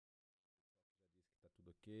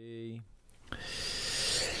Ok.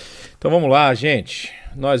 Então vamos lá, gente.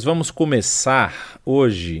 Nós vamos começar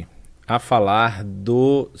hoje a falar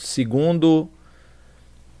do segundo.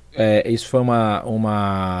 Isso foi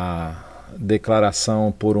uma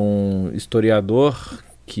declaração por um historiador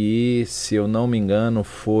que, se eu não me engano,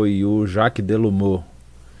 foi o Jacques Delumeau,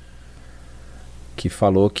 que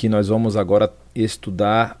falou que nós vamos agora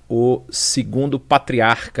estudar o segundo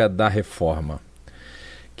patriarca da Reforma,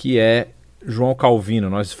 que é João Calvino.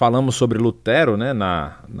 Nós falamos sobre Lutero, né,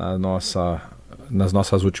 nas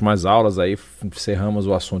nossas últimas aulas, aí encerramos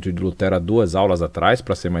o assunto de Lutero há 2 aulas atrás,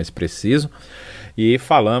 para ser mais preciso, e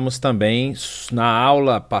falamos também na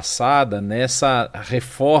aula passada nessa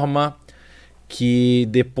reforma que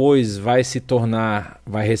depois vai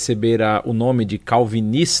receber o nome de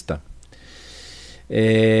calvinista.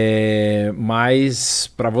 Mas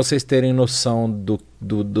para vocês terem noção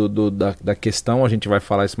da questão, a gente vai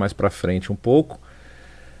falar isso mais para frente um pouco.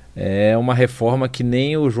 É uma reforma que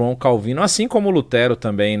nem o João Calvino, assim como o Lutero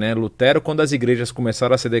também, né? Lutero, quando as igrejas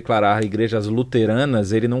começaram a se declarar igrejas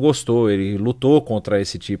luteranas, ele não gostou, ele lutou contra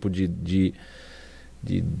esse tipo de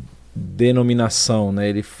denominação, né?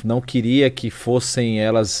 Ele não queria que fossem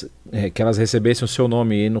que elas recebessem o seu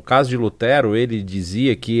nome. E no caso de Lutero, ele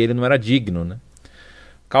dizia que ele não era digno, né?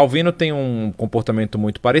 Calvino tem um comportamento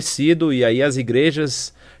muito parecido, e aí as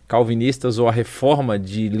igrejas calvinistas, ou a reforma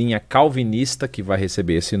de linha calvinista, que vai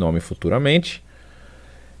receber esse nome futuramente,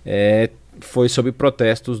 foi sob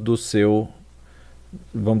protestos do seu,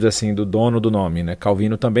 vamos dizer assim, do dono do nome, né?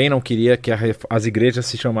 Calvino também não queria que as igrejas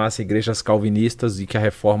se chamassem igrejas calvinistas e que a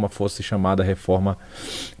reforma fosse chamada reforma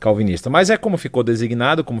calvinista. Mas é como ficou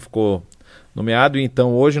designado, como ficou nomeado.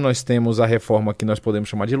 Então hoje nós temos a reforma que nós podemos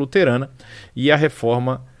chamar de luterana e a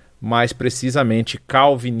reforma mais precisamente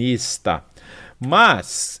calvinista.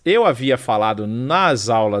 Mas eu havia falado nas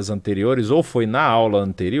aulas anteriores, ou foi na aula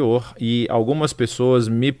anterior, e algumas pessoas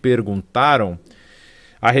me perguntaram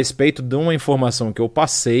a respeito de uma informação que eu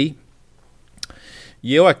passei,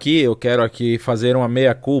 e eu quero aqui fazer uma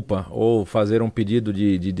meia-culpa, ou fazer um pedido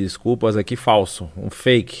de desculpas aqui falso,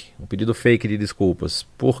 um pedido fake de desculpas.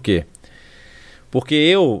 Por quê? Porque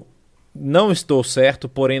eu não estou certo,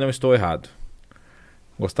 porém não estou errado.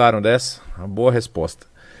 Gostaram dessa? Uma boa resposta.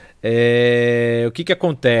 O que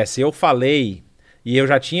acontece? Eu falei, e eu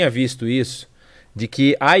já tinha visto isso, de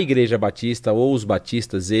que a Igreja Batista, ou os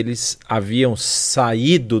batistas, eles haviam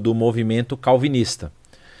saído do movimento calvinista.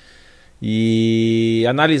 E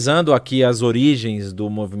analisando aqui as origens do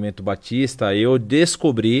movimento batista, eu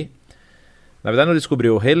descobri, na verdade não descobri,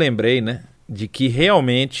 eu relembrei, né, de que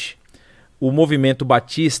realmente o movimento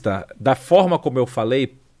batista, da forma como eu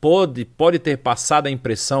falei, pode ter passado a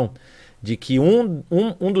impressão de que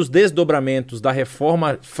um dos desdobramentos da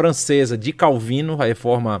reforma francesa de Calvino, a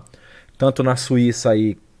reforma tanto na Suíça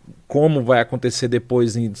aí, como vai acontecer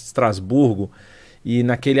depois em Estrasburgo, e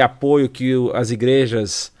naquele apoio que as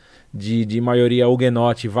igrejas de maioria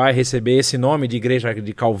huguenote vai receber esse nome de igreja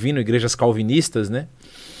de Calvino, igrejas calvinistas, né?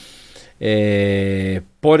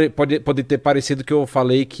 Pode ter parecido que eu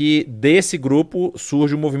falei que desse grupo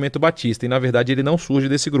surge o movimento batista, e na verdade ele não surge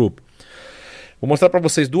desse grupo. Vou mostrar para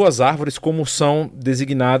vocês 2 árvores como são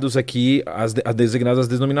designados aqui designadas as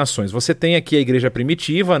denominações. Você tem aqui a igreja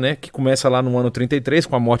primitiva, né, que começa lá no ano 33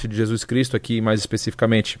 com a morte de Jesus Cristo, aqui mais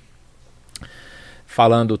especificamente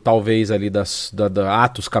falando talvez ali da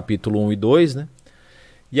Atos capítulo 1 e 2, né?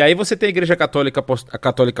 E aí você tem a Igreja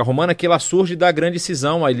Católica Romana, que ela surge da grande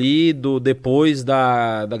cisão ali, depois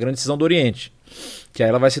da grande cisão do Oriente, que aí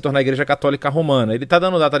ela vai se tornar a Igreja Católica Romana. Ele está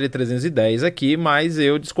dando data de 310 aqui, mas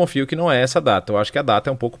eu desconfio que não é essa data. Eu acho que a data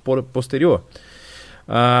é um pouco posterior.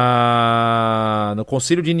 No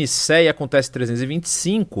Concílio de Nicéia acontece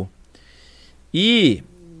 325, e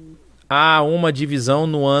há uma divisão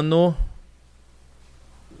no ano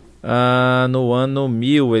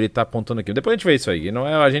 1000, ele está apontando aqui. Depois a gente vê isso aí. Não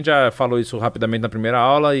é, a gente já falou isso rapidamente na primeira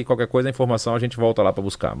aula, e qualquer coisa, a informação a gente volta lá para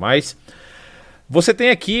buscar. Mas você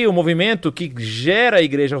tem aqui o movimento que gera a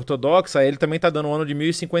Igreja Ortodoxa, ele também está dando o ano de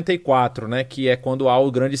 1054, né, que é quando há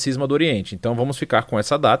o grande cisma do Oriente. Então vamos ficar com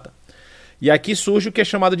essa data. E aqui surge o que é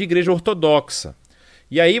chamado de Igreja Ortodoxa.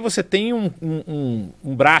 E aí você tem um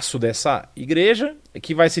braço dessa igreja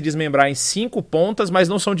que vai se desmembrar em 5 pontas, mas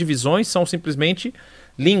não são divisões, são simplesmente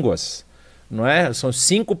línguas, não é? São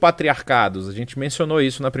 5 patriarcados. A gente mencionou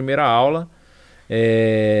isso na primeira aula.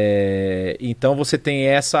 Então você tem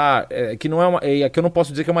essa, que não é aqui eu não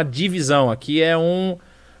posso dizer que é uma divisão, aqui é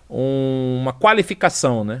uma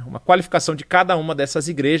qualificação, né? Uma qualificação de cada uma dessas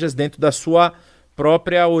igrejas dentro da sua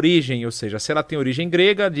própria origem, ou seja, se ela tem origem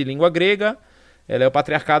grega, de língua grega, ela é o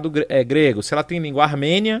patriarcado grego. Se ela tem língua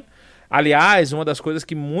armênia, Aliás, uma das coisas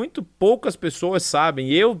que muito poucas pessoas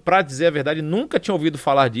sabem, eu, para dizer a verdade, nunca tinha ouvido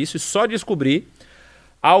falar disso e só descobri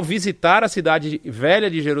ao visitar a cidade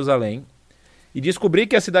velha de Jerusalém e descobri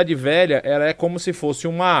que a cidade velha ela é como se fosse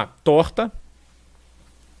uma torta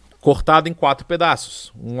cortada em 4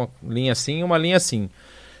 pedaços. Uma linha assim e uma linha assim.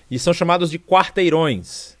 E são chamados de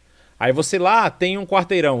quarteirões. Aí você lá tem um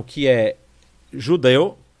quarteirão que é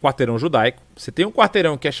judeu, quarteirão judaico. Você tem um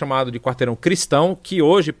quarteirão que é chamado de quarteirão cristão, que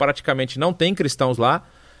hoje praticamente não tem cristãos lá,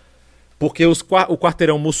 porque o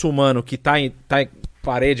quarteirão muçulmano que está em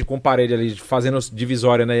parede com parede ali, fazendo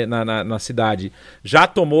divisória na cidade, já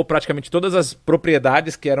tomou praticamente todas as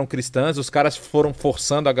propriedades que eram cristãs, os caras foram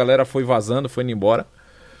forçando, a galera foi vazando, foi indo embora,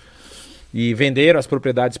 e venderam as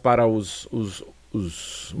propriedades para os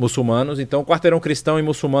muçulmanos. Então o quarteirão cristão e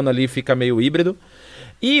muçulmano ali fica meio híbrido.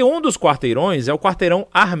 E um dos quarteirões é o quarteirão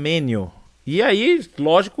armênio. E aí,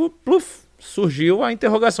 lógico, surgiu a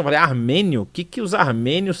interrogação. Falei, armênio? O que os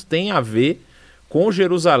armênios têm a ver com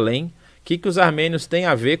Jerusalém? O que os armênios têm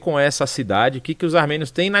a ver com essa cidade? O que os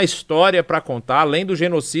armênios têm na história para contar, além do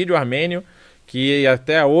genocídio armênio, que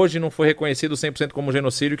até hoje não foi reconhecido 100% como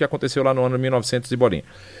genocídio, que aconteceu lá no ano 1900 e bolinha.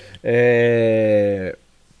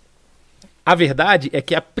 A verdade é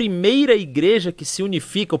que a primeira igreja que se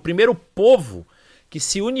unifica, o primeiro povo que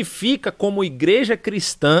se unifica como igreja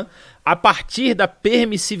cristã a partir da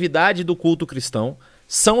permissividade do culto cristão,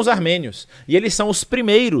 são os armênios. E eles são os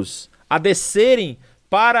primeiros a descerem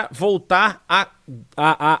para voltar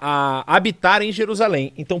a habitar em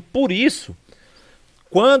Jerusalém. Então, por isso,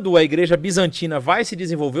 quando a igreja bizantina vai se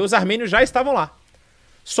desenvolver, os armênios já estavam lá.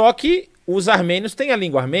 Só que os armênios têm a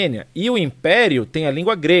língua armênia e o império tem a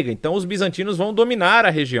língua grega. Então, os bizantinos vão dominar a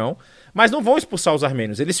região, mas não vão expulsar os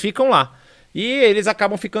armênios, eles ficam lá. E eles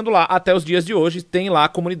acabam ficando lá. Até os dias de hoje tem lá a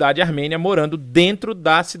comunidade armênia morando dentro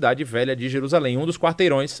da cidade velha de Jerusalém. Um dos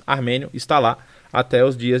quarteirões armênio está lá até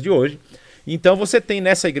os dias de hoje. Então você tem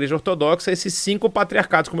nessa igreja ortodoxa esses 5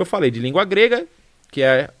 patriarcados, como eu falei, de língua grega, que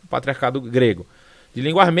é o patriarcado grego. De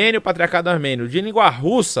língua armênia, o patriarcado armênio. De língua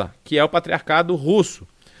russa, que é o patriarcado russo.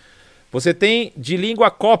 Você tem de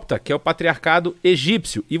língua copta, que é o patriarcado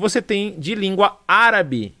egípcio. E você tem de língua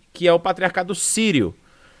árabe, que é o patriarcado sírio.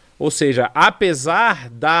 Ou seja, apesar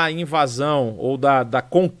da invasão ou da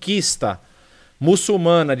conquista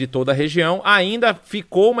muçulmana de toda a região, ainda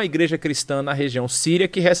ficou uma igreja cristã na região síria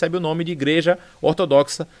que recebe o nome de Igreja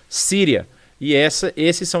Ortodoxa Síria. E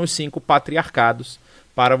esses são os 5 patriarcados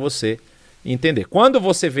para você entender. Quando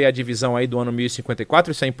você vê a divisão aí do ano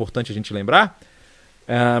 1054, isso é importante a gente lembrar,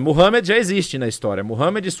 Muhammad já existe na história.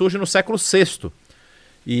 Muhammad surge no século VI.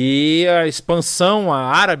 E a expansão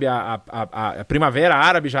árabe, a primavera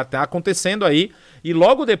árabe já está acontecendo aí. E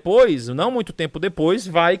logo depois, não muito tempo depois,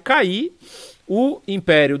 vai cair o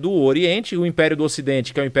Império do Oriente. O Império do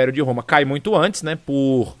Ocidente, que é o Império de Roma, cai muito antes, né?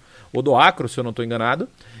 Por Odoacro, se eu não estou enganado.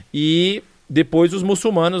 E depois os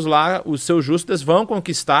muçulmanos lá, os seljúcidas, vão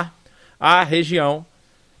conquistar a região.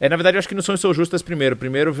 Na verdade, eu acho que não são os seljúcidas primeiro.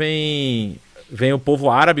 Primeiro vem o povo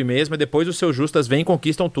árabe mesmo, e depois os seljúcidas vêm e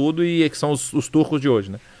conquistam tudo, e que são os turcos de hoje,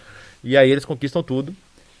 né? E aí eles conquistam tudo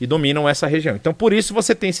e dominam essa região. Então, por isso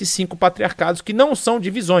você tem esses 5 patriarcados que não são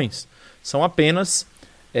divisões, são apenas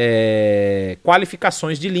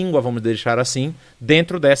qualificações de língua, vamos deixar assim,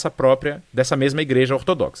 dentro dessa mesma igreja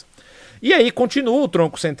ortodoxa. E aí continua o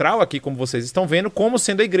tronco central aqui, como vocês estão vendo, como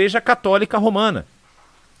sendo a igreja católica romana.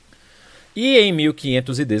 E em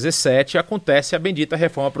 1517 acontece a bendita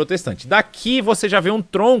Reforma Protestante. Daqui você já vê um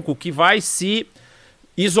tronco que vai se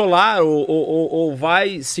isolar ou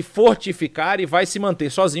vai se fortificar e vai se manter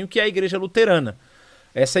sozinho, que é a Igreja Luterana.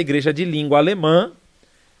 Essa igreja de língua alemã,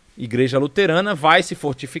 Igreja Luterana, vai se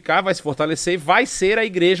fortificar, vai se fortalecer, vai ser a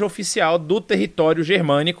igreja oficial do território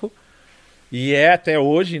germânico. E até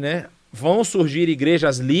hoje, né? Vão surgir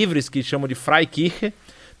igrejas livres que chamam de Freikirche,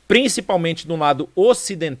 principalmente no lado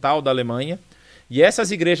ocidental da Alemanha, e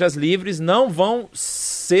essas igrejas livres não vão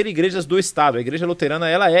ser igrejas do Estado. A igreja luterana,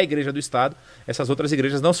 ela é a igreja do Estado, essas outras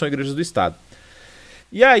igrejas não são igrejas do Estado.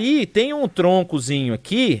 E aí tem um troncozinho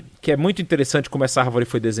aqui, que é muito interessante como essa árvore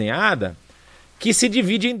foi desenhada, que se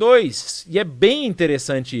divide em 2, e é bem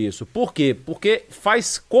interessante isso. Por quê? Porque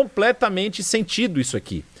faz completamente sentido isso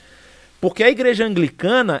aqui. Porque a igreja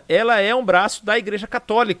anglicana, ela é um braço da igreja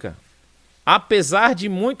católica. Apesar de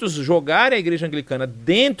muitos jogarem a igreja anglicana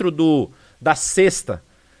dentro da cesta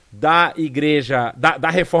da igreja, da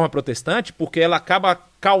reforma protestante, porque ela acaba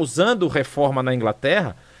causando reforma na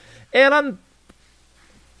Inglaterra, ela,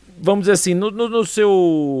 vamos dizer assim,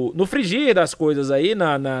 no frigir das coisas aí,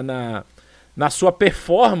 na sua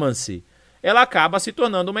performance, ela acaba se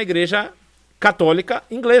tornando uma igreja católica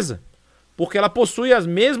inglesa. porque ela possui as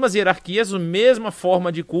mesmas hierarquias, a mesma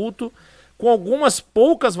forma de culto, com algumas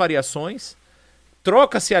poucas variações.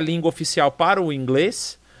 Troca-se a língua oficial para o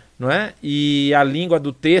inglês, não é? E a língua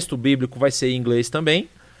do texto bíblico vai ser em inglês também.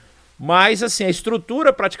 Mas, assim, a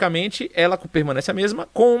estrutura praticamente, ela permanece a mesma,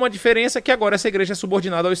 com uma diferença que agora essa igreja é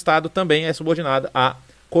subordinada ao Estado, também é subordinada à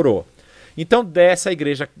coroa. Então, dessa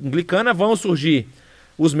igreja anglicana vão surgir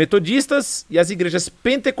os metodistas e as igrejas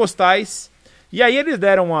pentecostais. E aí eles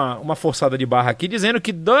deram uma forçada de barra aqui, dizendo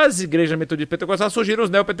que das igrejas metodistas e pentecostais surgiram os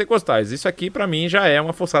neopentecostais. Isso aqui, para mim, já é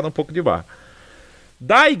uma forçada um pouco de barra.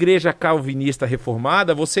 Da igreja calvinista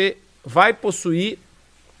reformada, você vai possuir...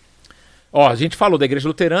 Ó, a gente falou da igreja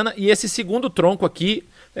luterana e esse segundo tronco aqui,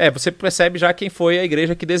 você percebe já quem foi a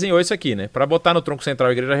igreja que desenhou isso aqui, né? Para botar no tronco central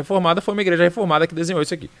a igreja reformada, foi uma igreja reformada que desenhou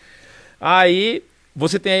isso aqui. Aí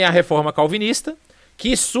você tem aí a reforma calvinista,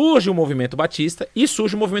 que surge o movimento batista e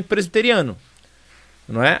surge o movimento presbiteriano,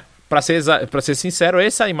 não é? Para ser sincero,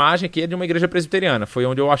 essa imagem aqui é de uma igreja presbiteriana, foi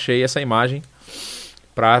onde eu achei essa imagem,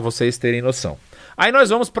 para vocês terem noção. Aí nós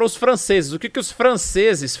vamos para os franceses. O que os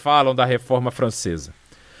franceses falam da reforma francesa?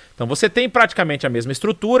 Então você tem praticamente a mesma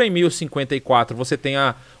estrutura. Em 1054 você tem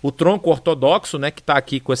o tronco ortodoxo, né, que está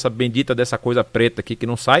aqui com essa bendita dessa coisa preta aqui que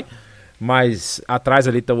não sai, mas atrás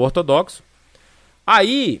ali está o ortodoxo.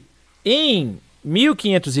 Aí, em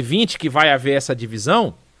 1520, que vai haver essa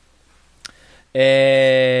divisão,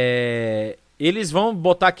 eles vão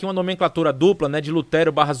botar aqui uma nomenclatura dupla, né, de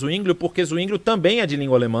Lutero / Zwinglio, porque Zwinglio também é de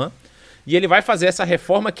língua alemã, e ele vai fazer essa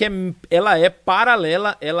reforma que ela é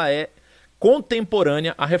paralela, ela é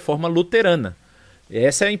contemporânea à reforma luterana.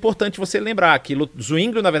 Essa é importante você lembrar, que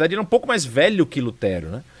Zwinglio, na verdade, ele é um pouco mais velho que Lutero,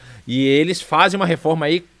 né? E eles fazem uma reforma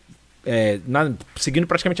aí, seguindo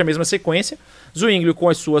praticamente a mesma sequência, Zwinglio com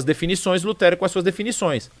as suas definições, Lutero com as suas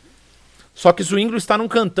definições. Só que Zwinglio está num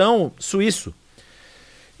cantão suíço.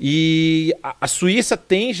 E a Suíça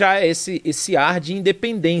tem já esse ar de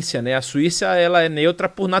independência, né? A Suíça, ela é neutra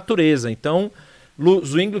por natureza, então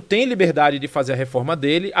Zwinglio tem liberdade de fazer a reforma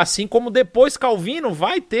dele, assim como depois Calvino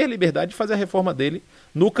vai ter liberdade de fazer a reforma dele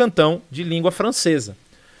no cantão de língua francesa.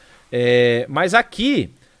 Mas aqui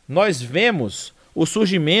nós vemos o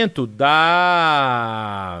surgimento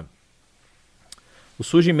da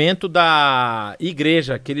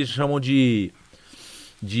igreja, que eles chamam de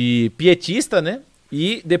pietista, né?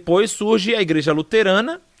 E depois surge a igreja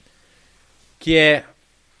luterana, que é,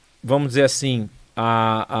 vamos dizer assim,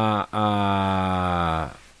 a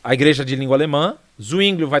igreja de língua alemã.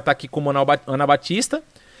 Zwinglio vai estar aqui como anabatista.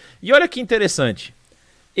 E olha que interessante.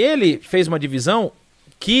 Ele fez uma divisão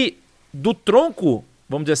que do tronco,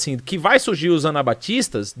 vamos dizer assim, que vai surgir os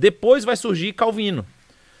anabatistas, depois vai surgir Calvino.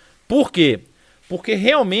 Por quê? Porque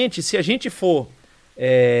realmente, se a gente for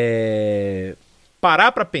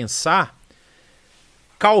parar para pensar,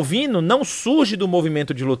 Calvino não surge do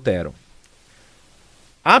movimento de Lutero.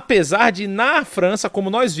 Apesar de, na França,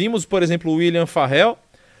 como nós vimos, por exemplo, o William Farel,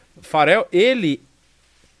 ele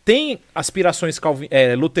tem aspirações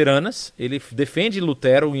luteranas, ele defende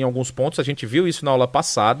Lutero em alguns pontos, a gente viu isso na aula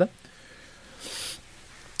passada.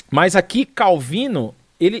 Mas aqui, Calvino,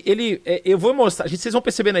 eu vou mostrar, vocês vão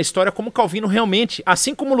perceber na história como Calvino realmente,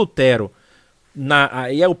 assim como Lutero,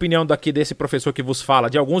 e a opinião desse professor que vos fala,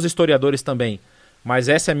 de alguns historiadores também, mas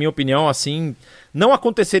essa é a minha opinião, assim, não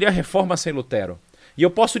aconteceria a reforma sem Lutero. E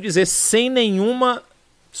eu posso dizer sem nenhuma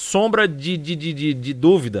sombra de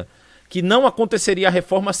dúvida que não aconteceria a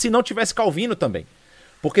reforma se não tivesse Calvino também.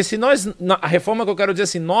 Porque se a reforma que eu quero dizer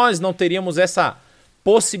assim, nós não teríamos essa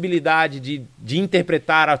possibilidade de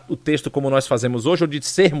interpretar o texto como nós fazemos hoje, ou de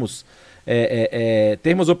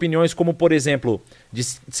termos opiniões como, por exemplo, de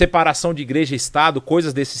separação de igreja e Estado,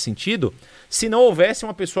 coisas desse sentido, se não houvesse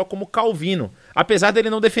uma pessoa como Calvino. Apesar dele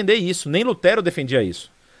não defender isso, nem Lutero defendia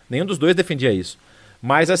isso. Nenhum dos dois defendia isso.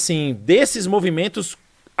 Mas, assim, desses movimentos,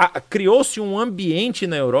 criou-se um ambiente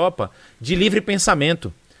na Europa de livre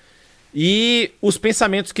pensamento. E os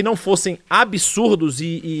pensamentos que não fossem absurdos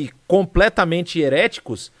e completamente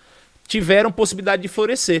heréticos tiveram possibilidade de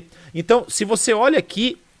florescer. Então, se você olha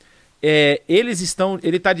aqui, ele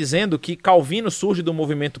está dizendo que Calvino surge do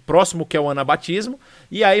movimento próximo, que é o anabatismo,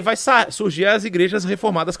 e aí vai surgir as igrejas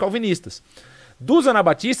reformadas calvinistas. Dos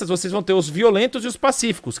anabatistas, vocês vão ter os violentos e os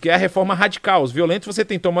pacíficos, que é a reforma radical. Os violentos você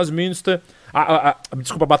tem Thomas Münster, a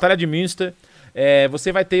Batalha de Münster,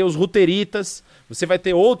 você vai ter os luteritas, você vai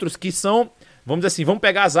ter outros que são, vamos dizer assim, vamos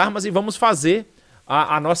pegar as armas e vamos fazer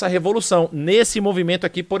a nossa revolução. Nesse movimento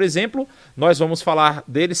aqui, por exemplo, nós vamos falar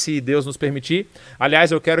dele, se Deus nos permitir.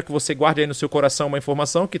 Aliás, eu quero que você guarde aí no seu coração uma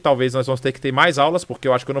informação, que talvez nós vamos ter que ter mais aulas, porque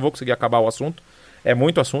eu acho que eu não vou conseguir acabar o assunto. É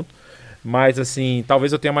muito assunto. Mas, assim,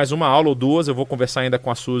 talvez eu tenha mais uma aula ou duas. Eu vou conversar ainda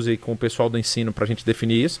com a Suzy e com o pessoal do ensino pra gente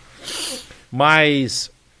definir isso.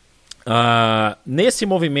 Mas, nesse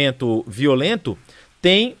movimento violento,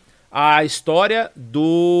 tem a história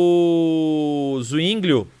do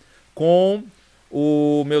Zwinglio com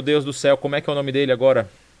o... Meu Deus do céu, como é que é o nome dele agora?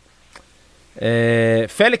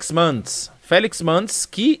 Felix Manz. Felix Manz,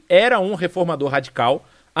 que era um reformador radical,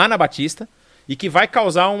 anabatista, e que vai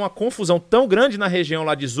causar uma confusão tão grande na região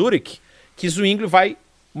lá de Zurique, que Zwinglio vai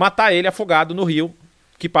matar ele afogado no rio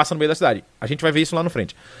que passa no meio da cidade. A gente vai ver isso lá no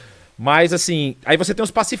frente. Mas, assim, aí você tem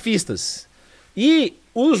os pacifistas. E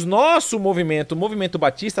o movimento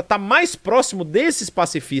batista, está mais próximo desses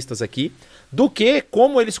pacifistas aqui do que,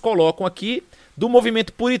 como eles colocam aqui, do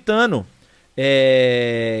movimento puritano,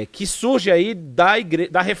 que surge aí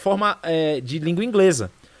da reforma de língua inglesa.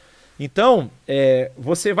 Então,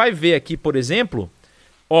 você vai ver aqui, por exemplo,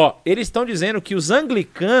 eles estão dizendo que os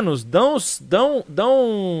anglicanos dão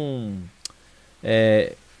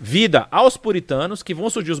vida aos puritanos, que vão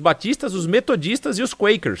surgir os batistas, os metodistas e os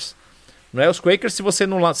quakers. Não é? Os quakers, se você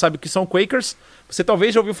não sabe o que são quakers, você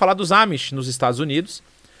talvez já ouviu falar dos Amish nos Estados Unidos.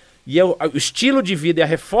 E o estilo de vida e a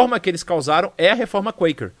reforma que eles causaram é a reforma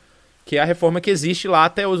quaker, que é a reforma que existe lá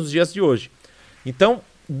até os dias de hoje. Então,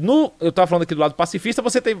 eu estava falando aqui do lado pacifista,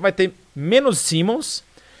 você vai ter Menos Simmons,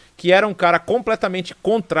 que era um cara completamente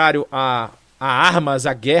contrário a armas,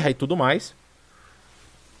 a guerra e tudo mais.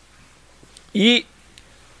 E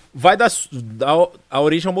vai dar a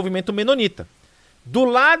origem ao movimento menonita. Do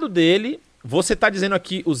lado dele, você está dizendo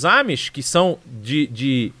aqui os Amish, que são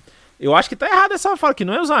eu acho que está errado essa fala, que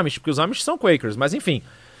não é os Amish, porque os Amish são Quakers, mas enfim.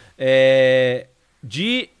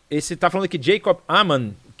 Esse está falando aqui Jacob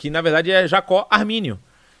Amman, que na verdade é Jacó Armínio.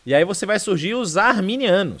 E aí você vai surgir os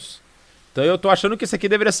arminianos. Então eu tô achando que isso aqui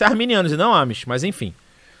deveria ser arminianos e não Amish, mas enfim.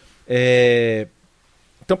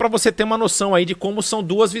 Então, para você ter uma noção aí de como são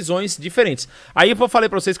duas visões diferentes. Aí eu falei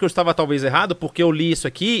para vocês que eu estava talvez errado, porque eu li isso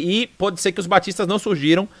aqui e pode ser que os batistas não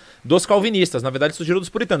surgiram dos calvinistas, na verdade surgiram dos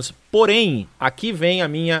puritanos. Porém, aqui vem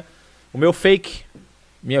o meu fake,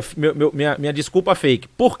 minha desculpa fake.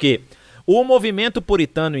 Por quê? O movimento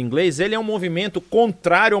puritano inglês, ele é um movimento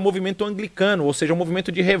contrário ao movimento anglicano, ou seja, um movimento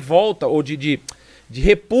de revolta ou de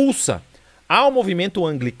repulsa ao movimento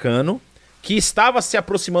anglicano, que estava se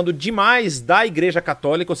aproximando demais da Igreja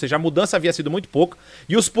Católica, ou seja, a mudança havia sido muito pouca,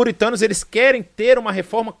 e os puritanos, eles querem ter uma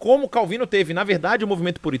reforma como Calvino teve. Na verdade, o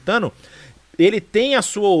movimento puritano, ele tem a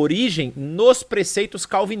sua origem nos preceitos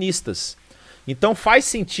calvinistas. Então faz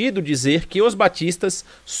sentido dizer que os batistas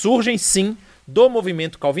surgem sim do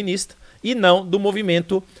movimento calvinista e não do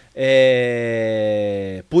movimento,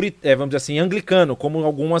 vamos dizer assim, anglicano, como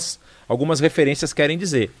algumas referências querem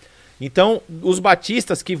dizer. Então, os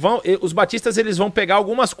batistas eles vão pegar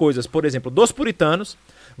algumas coisas, por exemplo, dos puritanos,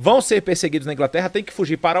 vão ser perseguidos na Inglaterra, tem que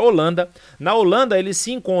fugir para a Holanda. Na Holanda, eles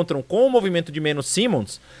se encontram com o movimento de Menos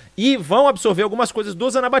Simmons e vão absorver algumas coisas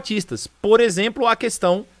dos anabatistas. Por exemplo, a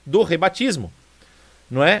questão do rebatismo.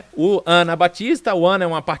 Não é? O anabatista, o ana é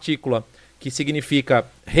uma partícula que significa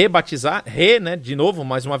rebatizar, né, de novo,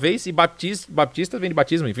 mais uma vez, e baptista vem de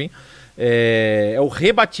batismo, enfim, é o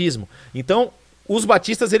rebatismo. Então, os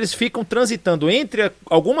batistas, eles ficam transitando entre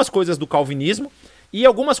algumas coisas do calvinismo e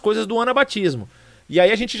algumas coisas do anabatismo. E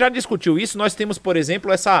aí a gente já discutiu isso. Nós temos, por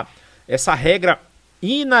exemplo, essa regra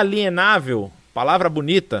inalienável, palavra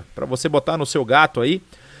bonita para você botar no seu gato aí,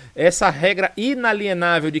 essa regra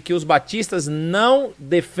inalienável de que os batistas não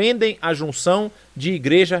defendem a junção de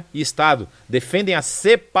igreja e Estado, defendem a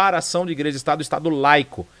separação de igreja e Estado, o Estado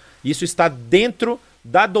laico. Isso está dentro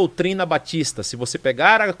da doutrina batista. Se você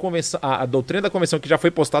pegar a doutrina da convenção, que já foi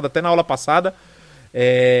postada até na aula passada,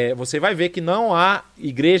 você vai ver que não há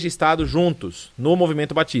igreja e Estado juntos no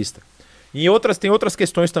movimento batista. Tem outras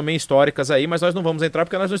questões também históricas aí, mas nós não vamos entrar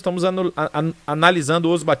porque nós não estamos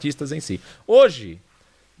analisando os batistas em si. Hoje,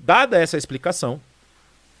 dada essa explicação,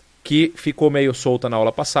 que ficou meio solta na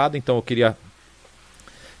aula passada, então eu queria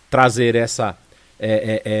trazer essa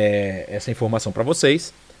informação para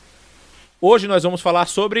vocês. Hoje nós vamos falar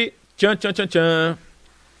sobre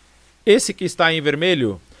esse que está em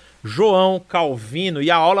vermelho, João Calvino, e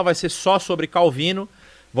a aula vai ser só sobre Calvino.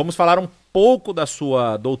 Vamos falar um pouco da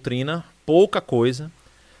sua doutrina, pouca coisa.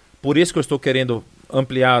 Por isso que eu estou querendo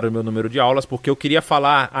ampliar o meu número de aulas, porque eu queria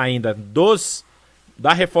falar ainda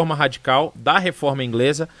da Reforma Radical, da Reforma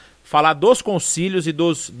Inglesa, falar dos concílios e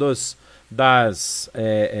dos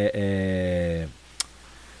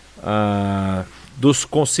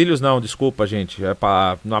concílios, não, desculpa, gente, a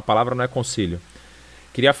palavra não é concílio.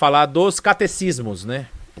 Queria falar dos catecismos, né?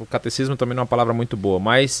 o catecismo também não é uma palavra muito boa,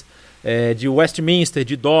 mas de Westminster,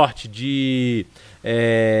 de Dort, de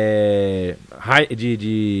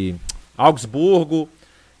Augsburgo,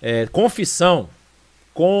 confissão,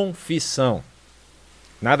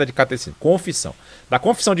 nada de catecismo, confissão, da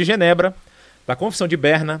confissão de Genebra, da confissão de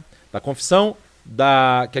Berna, da confissão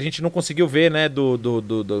que a gente não conseguiu ver, né,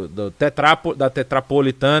 da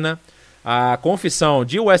Tetrapolitana, a confissão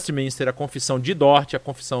de Westminster, a confissão de Dort, a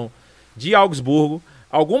confissão de Augsburgo,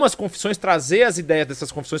 algumas confissões, trazer as ideias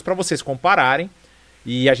dessas confissões para vocês compararem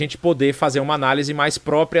e a gente poder fazer uma análise mais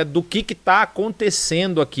própria do que está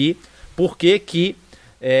acontecendo aqui, porque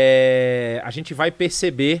a gente vai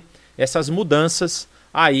perceber essas mudanças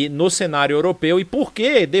aí no cenário europeu e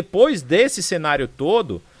porque depois desse cenário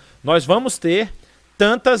todo nós vamos ter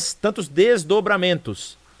tantos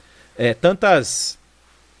desdobramentos, tantas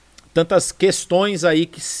questões aí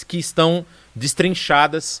que estão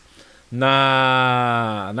destrinchadas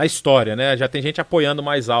na história, né? Já tem gente apoiando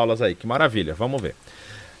mais aulas aí, que maravilha, vamos ver.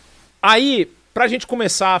 Aí, pra gente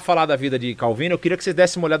começar a falar da vida de Calvino, eu queria que vocês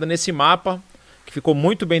dessem uma olhada nesse mapa, que ficou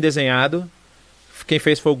muito bem desenhado. Quem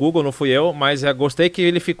fez foi o Google, não fui eu, mas eu gostei que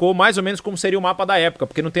ele ficou mais ou menos como seria o mapa da época,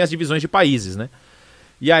 porque não tem as divisões de países, né?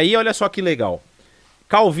 E aí, olha só que legal.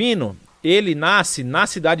 Calvino, ele nasce na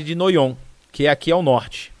cidade de Noyon, que é aqui ao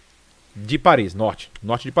norte de Paris, norte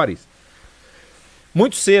de Paris.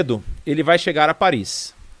 Muito cedo, ele vai chegar a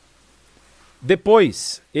Paris.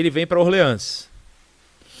 Depois, ele vem para Orleans.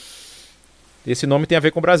 Esse nome tem a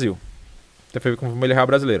ver com o Brasil. Tem a ver com a família real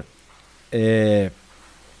brasileira.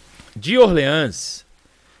 De Orleans,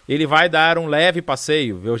 ele vai dar um leve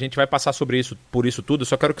passeio. A gente vai passar por isso tudo, eu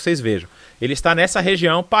só quero que vocês vejam. Ele está nessa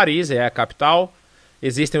região, Paris é a capital.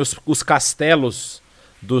 Existem os castelos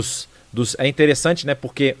é interessante, né?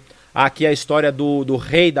 Porque aqui é a história do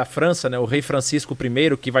rei da França, né? O rei Francisco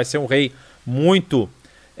I, que vai ser um rei muito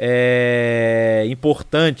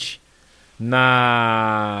importante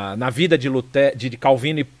na vida de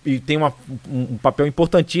Calvino e tem um papel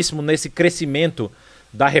importantíssimo nesse crescimento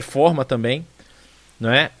da Reforma também,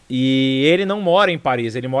 né? E ele não mora em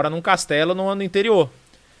Paris, ele mora num castelo no interior.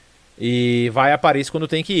 E vai a Paris quando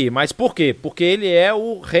tem que ir. Mas por quê? Porque ele é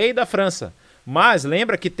o rei da França. Mas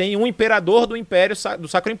lembra que tem um imperador do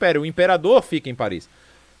Sacro Império. O imperador fica em Paris.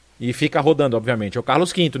 E fica rodando, obviamente. É o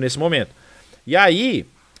Carlos V nesse momento. E aí,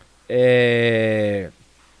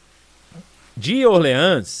 de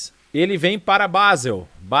Orleans, ele vem para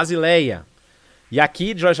Basileia. E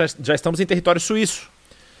aqui já estamos em território suíço.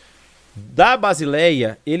 Da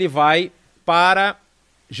Basileia, ele vai para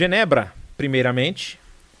Genebra, primeiramente.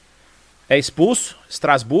 É expulso,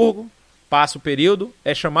 Estrasburgo, passa o período,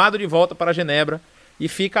 é chamado de volta para Genebra e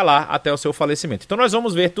fica lá até o seu falecimento. Então nós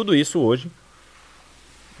vamos ver tudo isso hoje,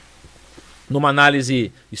 numa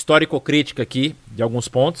análise histórico-crítica aqui, de alguns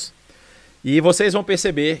pontos, e vocês vão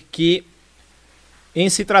perceber que, em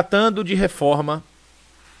se tratando de reforma,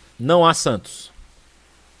 não há santos.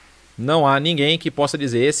 Não há ninguém que possa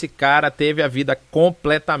dizer, esse cara teve a vida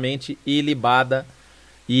completamente ilibada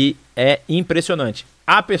e é impressionante.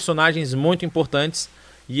 Há personagens muito importantes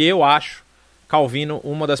e eu acho Calvino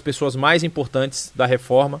uma das pessoas mais importantes da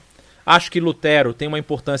Reforma. Acho que Lutero tem uma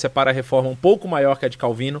importância para a Reforma um pouco maior que a de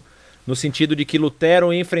Calvino, no sentido de que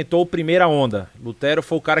Lutero enfrentou a primeira onda. Lutero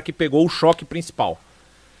foi o cara que pegou o choque principal.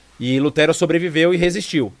 E Lutero sobreviveu e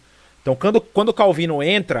resistiu. Então, quando Calvino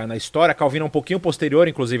entra na história, Calvino é um pouquinho posterior,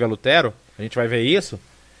 inclusive, a Lutero, a gente vai ver isso,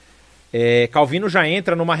 Calvino já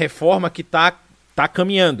entra numa reforma que está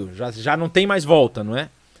caminhando, já não tem mais volta, não é?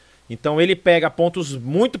 Então ele pega pontos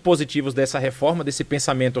muito positivos dessa reforma, desse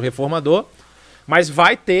pensamento reformador, mas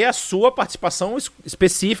vai ter a sua participação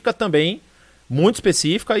específica também, muito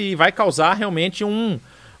específica, e vai causar realmente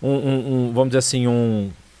vamos dizer assim,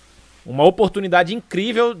 uma oportunidade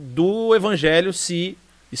incrível do evangelho se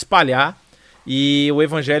espalhar. E o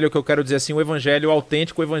evangelho que eu quero dizer assim, o evangelho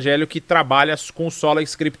autêntico, o evangelho que trabalha com sola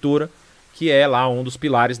escritura, que é lá um dos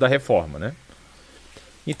pilares da reforma, né?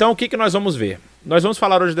 Então o que nós vamos ver? Nós vamos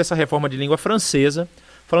falar hoje dessa reforma de língua francesa,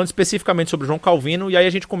 falando especificamente sobre João Calvino, e aí a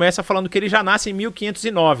gente começa falando que ele já nasce em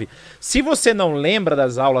 1509. Se você não lembra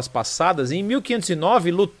das aulas passadas, em 1509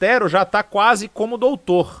 Lutero já está quase como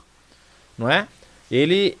doutor, não é?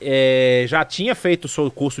 Ele já tinha feito o seu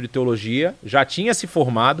curso de teologia, já tinha se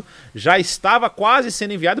formado, já estava quase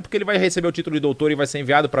sendo enviado, porque ele vai receber o título de doutor e vai ser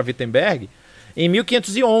enviado para Wittenberg em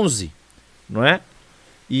 1511, não é?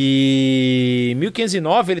 E em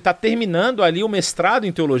 1509 ele está terminando ali o mestrado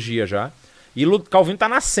em teologia já, e Calvino está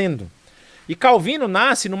nascendo. E Calvino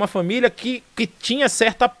nasce numa família que tinha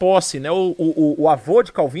certa posse, né? O avô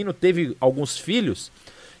de Calvino teve alguns filhos,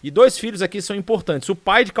 e dois filhos aqui são importantes. O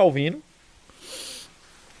pai de Calvino,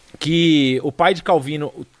 que o pai de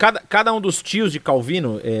Calvino, cada um dos tios de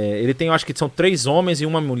Calvino, ele tem, eu acho que são 3 homens e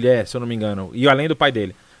uma mulher, se eu não me engano, e além do pai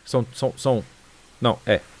dele. Não,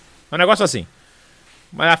 é um negócio assim.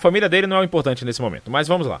 Mas a família dele não é o importante nesse momento. Mas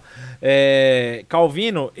vamos lá.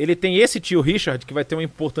 Calvino, ele tem esse tio Richard, que vai ter uma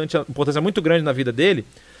importância muito grande na vida dele.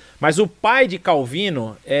 Mas o pai de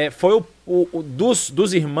Calvino foi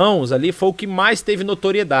dos irmãos ali, foi o que mais teve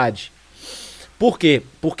notoriedade. Por quê?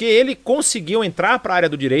 Porque ele conseguiu entrar para a área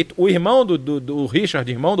do direito. O irmão do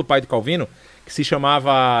Richard, irmão do pai de Calvino, que se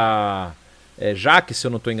chamava Jacques, se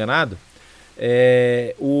eu não estou enganado,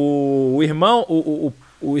 o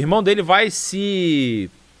irmão dele vai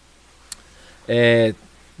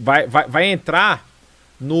entrar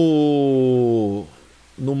no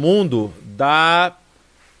mundo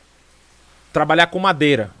trabalhar com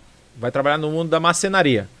madeira. Vai trabalhar no mundo da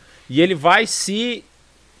marcenaria. E ele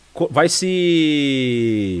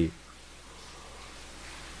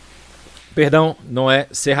Perdão, não é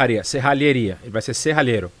serraria, serralheria. Ele vai ser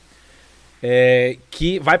serralheiro.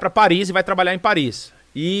 Que vai para Paris e vai trabalhar em Paris.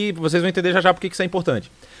 E vocês vão entender já por que isso é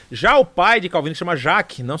importante. Já o pai de Calvino, que chama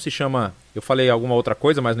Jacques, não se chama... Eu falei alguma outra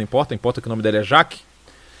coisa, mas não importa. Importa que o nome dele é Jacques.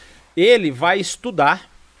 Ele vai estudar...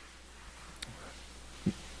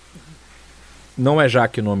 Não é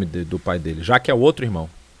Jacques o nome do pai dele. Jacques é o outro irmão.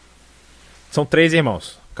 São 3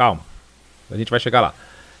 irmãos. Calma. A gente vai chegar lá.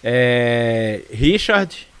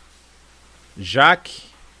 Richard, Jacques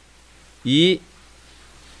e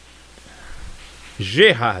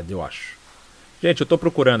Gerard, eu acho. Gente, eu tô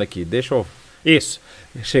procurando aqui. Deixa eu... Isso.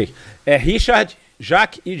 Achei. Richard,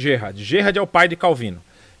 Jacques e Gerard. Gerard é o pai de Calvino.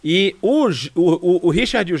 E o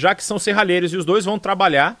Richard e o Jacques são serralheiros e os dois vão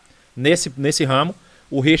trabalhar nesse ramo.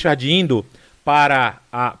 O Richard indo para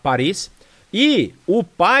Paris. E o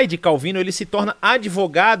pai de Calvino, ele se torna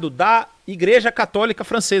advogado da Igreja Católica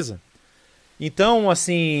Francesa. Então,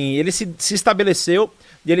 assim, ele se estabeleceu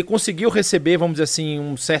e ele conseguiu receber, vamos dizer assim,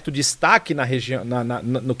 um certo destaque na região,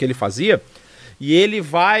 no que ele fazia. E ele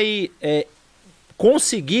vai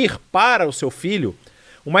conseguir para o seu filho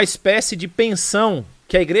uma espécie de pensão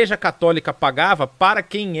que a Igreja Católica pagava para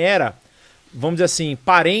quem era, vamos dizer assim,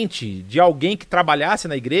 parente de alguém que trabalhasse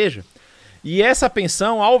na igreja. E essa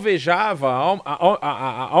pensão almejava,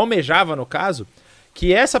 no caso,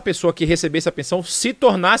 que essa pessoa que recebesse a pensão se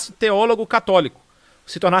tornasse teólogo católico,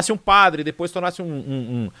 se tornasse um padre, depois se tornasse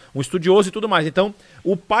um estudioso e tudo mais. Então,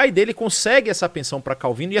 o pai dele consegue essa pensão para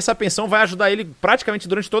Calvino e essa pensão vai ajudar ele praticamente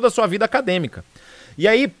durante toda a sua vida acadêmica. E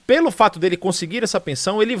aí, pelo fato dele conseguir essa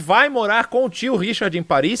pensão, ele vai morar com o tio Richard em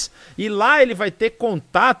Paris e lá ele vai ter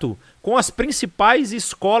contato com as principais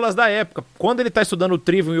escolas da época. Quando ele está estudando o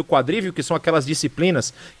trivium e o quadrivium, que são aquelas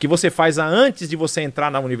disciplinas que você faz antes de você entrar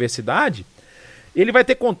na universidade, ele vai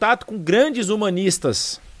ter contato com grandes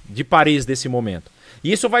humanistas de Paris desse momento.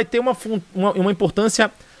 E isso vai ter uma importância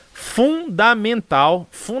fundamental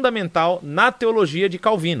na teologia de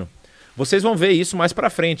Calvino. Vocês vão ver isso mais pra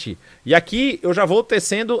frente. E aqui eu já vou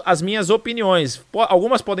tecendo as minhas opiniões.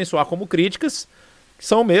 Algumas podem soar como críticas, que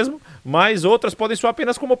são mesmo, mas outras podem soar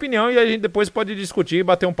apenas como opinião e a gente depois pode discutir e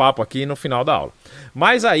bater um papo aqui no final da aula.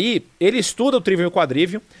 Mas aí, ele estuda o trivium e o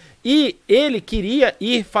quadrivium e ele queria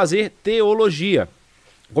ir fazer teologia.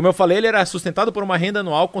 Como eu falei, ele era sustentado por uma renda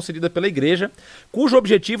anual concedida pela igreja, cujo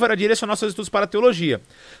objetivo era direcionar seus estudos para a teologia.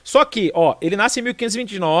 Só que, ele nasce em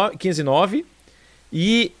 1529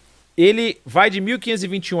 e ele vai de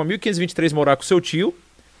 1521 a 1523 morar com seu tio.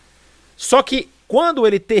 Só que quando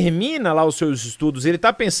ele termina lá os seus estudos, ele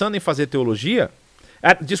está pensando em fazer teologia.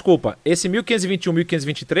 Desculpa, esse 1521,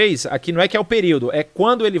 1523, aqui não é que é o período, é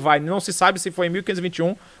quando ele vai, não se sabe se foi em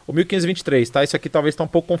 1521 ou 1523, tá? Isso aqui talvez está um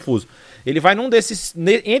pouco confuso. Ele vai num desses,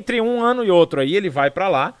 entre um ano e outro aí, ele vai para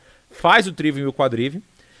lá, faz o trivium e o quadrivium,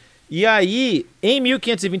 e aí, em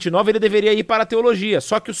 1529, ele deveria ir para a teologia,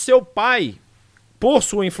 só que o seu pai, por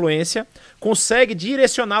sua influência, consegue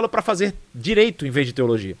direcioná-lo para fazer direito em vez de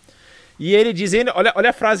teologia. E ele dizendo, olha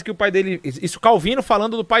a frase que o pai dele, isso Calvino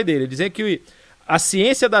falando do pai dele, dizendo que a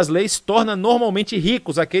ciência das leis torna normalmente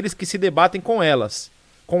ricos aqueles que se debatem com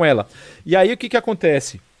ela. E aí o que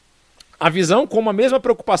acontece? A visão, como a mesma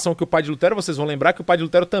preocupação que o pai de Lutero, vocês vão lembrar que o pai de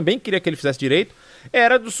Lutero também queria que ele fizesse direito,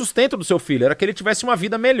 era do sustento do seu filho, era que ele tivesse uma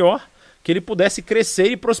vida melhor, que ele pudesse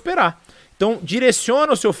crescer e prosperar. Então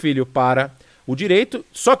direciona o seu filho para o direito,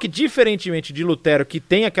 só que diferentemente de Lutero, que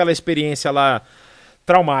tem aquela experiência lá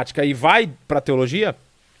traumática e vai para a teologia,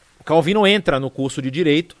 Calvino entra no curso de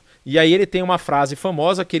direito. E aí ele tem uma frase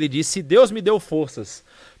famosa que ele diz: se Deus me deu forças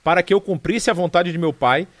para que eu cumprisse a vontade de meu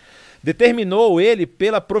pai, determinou ele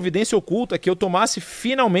pela providência oculta que eu tomasse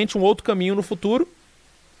finalmente um outro caminho no futuro,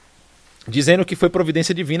 dizendo que foi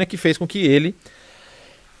providência divina que fez com que ele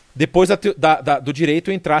depois do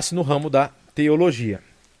direito entrasse no ramo da teologia.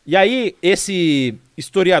 E aí, esse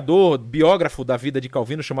historiador, biógrafo da vida de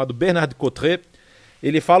Calvino, chamado Bernard Cottret,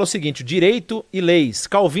 ele fala o seguinte: direito e leis.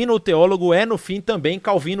 Calvino, o teólogo, é no fim também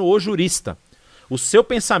Calvino, o jurista. O seu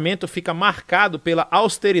pensamento fica marcado pela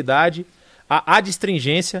austeridade, a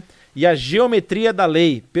adstringência e a geometria da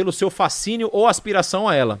lei, pelo seu fascínio ou aspiração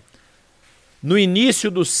a ela. No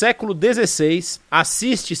início do século XVI,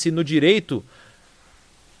 assiste-se no direito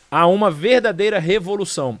a uma verdadeira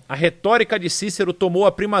revolução. A retórica de Cícero tomou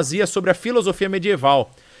a primazia sobre a filosofia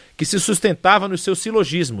medieval, que se sustentava nos seus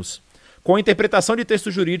silogismos. Com a interpretação de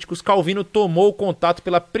textos jurídicos, Calvino tomou contato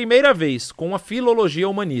pela primeira vez com a filologia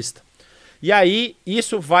humanista. E aí,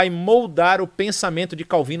 isso vai moldar o pensamento de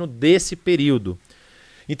Calvino desse período.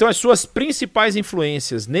 Então, as suas principais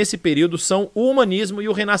influências nesse período são o humanismo e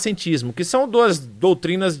o renascentismo, que são duas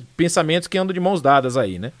doutrinas, pensamentos que andam de mãos dadas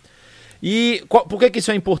aí, né? E por que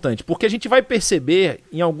isso é importante? Porque a gente vai perceber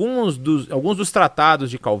em alguns dos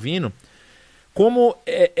tratados de Calvino como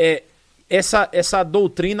essa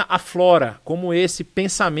doutrina aflora, como esse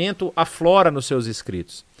pensamento aflora nos seus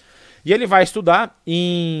escritos. E ele vai estudar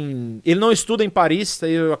ele não estuda em Paris,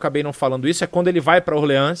 eu acabei não falando isso, é quando ele vai para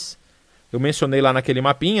Orleans. Eu mencionei lá naquele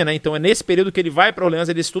mapinha, né? Então é nesse período que ele vai para Orleans,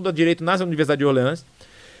 ele estuda direito na Universidade de Orleans.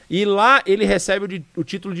 E lá ele recebe o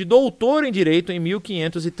título de doutor em direito em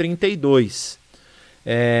 1532.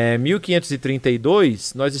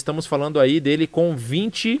 1532, nós estamos falando aí dele com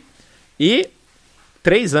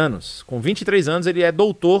 23 anos. Com 23 anos ele é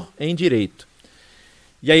doutor em direito.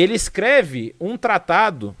 E aí ele escreve um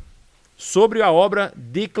tratado sobre a obra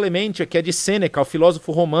de Clementia, que é de Sêneca, o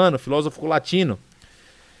filósofo romano, filósofo latino,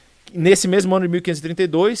 nesse mesmo ano de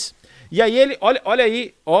 1532. E aí ele, olha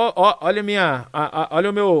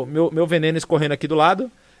o meu veneno escorrendo aqui do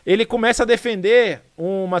lado. Ele começa a defender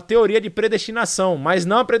uma teoria de predestinação, mas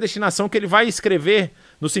não a predestinação que ele vai escrever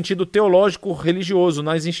no sentido teológico religioso,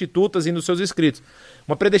 nas institutas e nos seus escritos.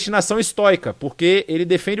 Uma predestinação estoica, porque ele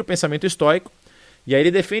defende o pensamento estoico, e aí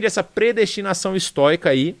ele defende essa predestinação estoica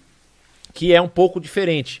aí, que é um pouco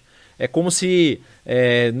diferente. É como se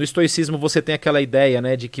no estoicismo você tem aquela ideia,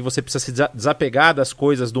 né, de que você precisa se desapegar das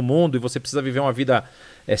coisas do mundo e você precisa viver uma vida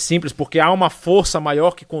simples, porque há uma força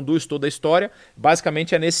maior que conduz toda a história.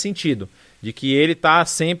 Basicamente é nesse sentido, de que ele está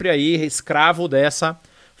sempre aí escravo dessa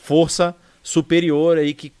força superior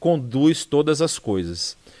aí que conduz todas as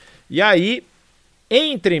coisas. E aí,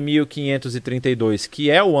 entre 1532, que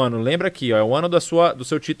é o ano, lembra aqui, é o ano do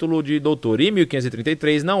seu título de doutor, e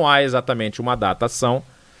 1533, não há exatamente uma datação.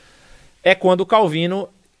 É quando Calvino,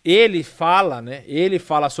 ele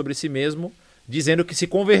fala sobre si mesmo, dizendo que se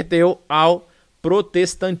converteu ao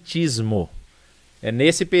protestantismo. É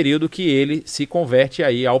nesse período que ele se converte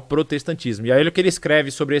aí ao protestantismo. E aí o que ele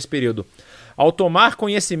escreve sobre esse período: ao tomar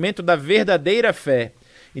conhecimento da verdadeira fé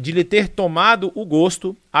e de lhe ter tomado o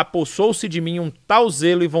gosto, apossou-se de mim um tal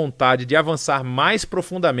zelo e vontade de avançar mais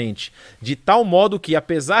profundamente, de tal modo que,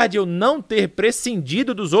 apesar de eu não ter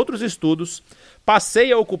prescindido dos outros estudos,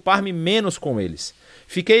 passei a ocupar-me menos com eles.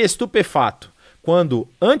 Fiquei estupefato quando,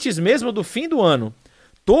 antes mesmo do fim do ano,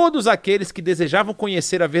 todos aqueles que desejavam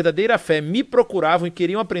conhecer a verdadeira fé me procuravam e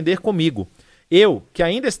queriam aprender comigo. Eu, que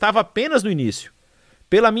ainda estava apenas no início.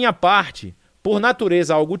 Pela minha parte, por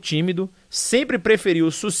natureza algo tímido, sempre preferi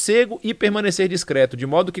o sossego e permanecer discreto, de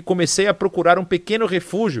modo que comecei a procurar um pequeno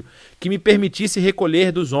refúgio que me permitisse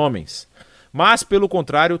recolher dos homens. Mas, pelo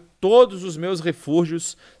contrário, todos os meus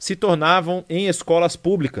refúgios se tornavam em escolas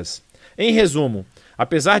públicas. Em resumo,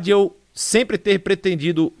 apesar de eu sempre ter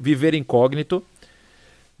pretendido viver incógnito,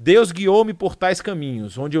 Deus guiou-me por tais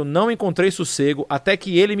caminhos, onde eu não encontrei sossego, até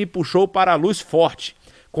que ele me puxou para a luz forte,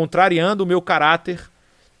 contrariando o meu caráter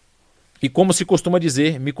e, como se costuma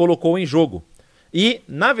dizer, me colocou em jogo. E,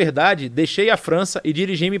 na verdade, deixei a França e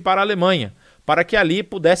dirigi-me para a Alemanha, para que ali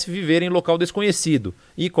pudesse viver em local desconhecido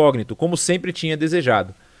e incógnito, como sempre tinha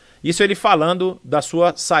desejado. Isso ele falando da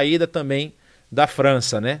sua saída também da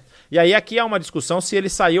França, né? E aí aqui há uma discussão se ele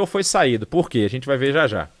saiu ou foi saído. Por quê? A gente vai ver já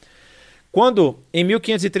já. Quando, em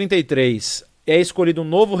 1533, é escolhido um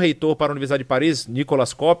novo reitor para a Universidade de Paris,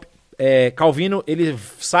 Nicolas Cop, Calvino ele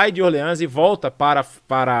sai de Orleans e volta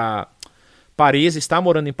para Paris, está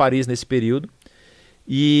morando em Paris nesse período,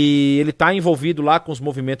 e ele está envolvido lá com os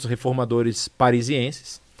movimentos reformadores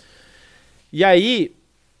parisienses. E aí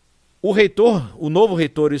o novo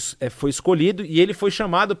reitor foi escolhido e ele foi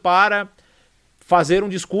chamado para fazer um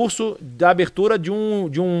discurso da abertura de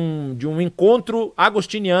um encontro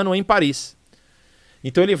agostiniano em Paris.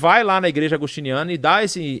 Então ele vai lá na igreja agostiniana e dá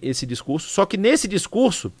esse discurso, só que nesse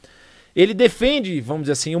discurso ele defende, vamos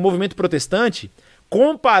dizer assim, o movimento protestante,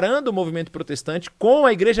 comparando o movimento protestante com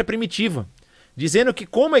a igreja primitiva, dizendo que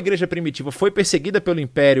como a igreja primitiva foi perseguida pelo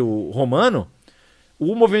Império Romano,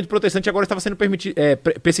 o movimento protestante agora estava sendo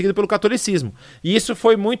perseguido pelo catolicismo. E isso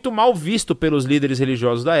foi muito mal visto pelos líderes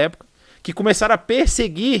religiosos da época, que começaram a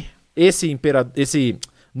perseguir esse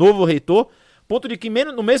novo reitor, ponto de que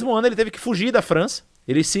no mesmo ano ele teve que fugir da França,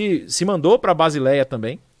 ele se mandou para Basileia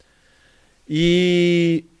também,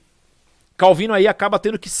 e Calvino aí acaba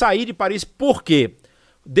tendo que sair de Paris, porque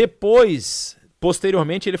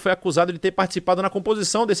posteriormente, ele foi acusado de ter participado na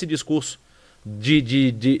composição desse discurso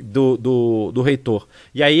do reitor.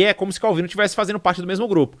 E aí é como se Calvino estivesse fazendo parte do mesmo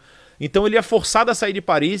grupo. Então ele é forçado a sair de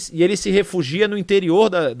Paris e ele se refugia no interior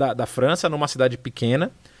da França, numa cidade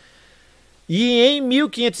pequena. E em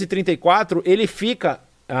 1534 ele fica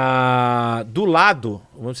do lado,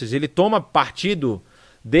 vamos dizer, ele toma partido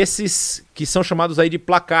desses que são chamados aí de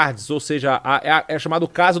placards, ou seja, é chamado o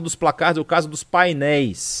caso dos placards, o caso dos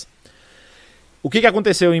painéis. O que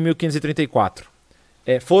aconteceu em 1534?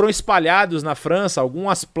 Foram espalhados na França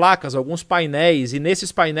algumas placas, alguns painéis, e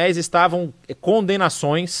nesses painéis estavam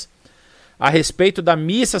condenações a respeito da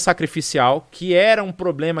missa sacrificial, que era um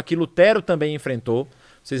problema que Lutero também enfrentou.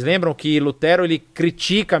 Vocês lembram que Lutero ele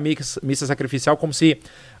critica a missa sacrificial como se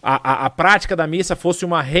a prática da missa fosse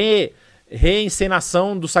uma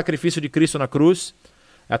reencenação do sacrifício de Cristo na cruz,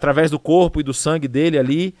 através do corpo e do sangue dele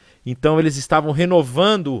ali. Então eles estavam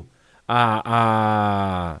renovando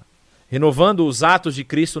os atos de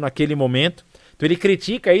Cristo naquele momento. Então ele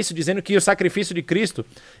critica isso, dizendo que o sacrifício de Cristo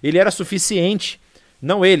ele era suficiente.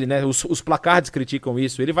 Não ele, né? Os placards criticam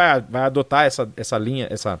isso. Ele vai adotar essa linha,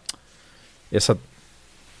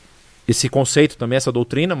 esse conceito também, essa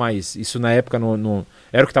doutrina, mas isso na época não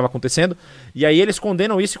era o que estava acontecendo. E aí eles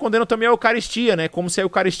condenam isso e condenam também a Eucaristia, né? Como se a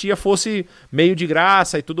Eucaristia fosse meio de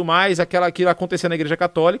graça e tudo mais, aquilo que acontecia na Igreja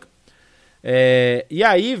Católica. E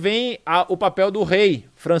aí vem o papel do rei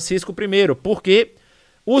Francisco I, porque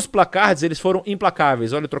os placards eles foram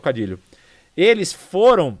implacáveis. Olha o trocadilho. Eles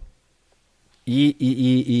foram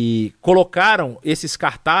e colocaram esses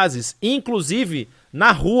cartazes, inclusive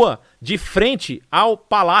na rua de frente ao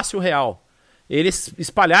Palácio Real. Eles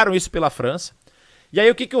espalharam isso pela França. E aí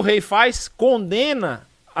o que o rei faz? Condena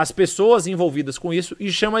as pessoas envolvidas com isso e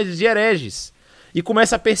chama eles de hereges. E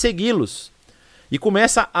começa a persegui-los. E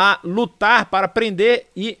começa a lutar para prender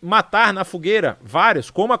e matar na fogueira vários,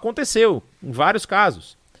 como aconteceu em vários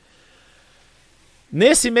casos.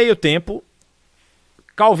 Nesse meio tempo,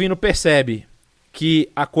 Calvino percebe que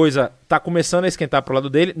a coisa está começando a esquentar para o lado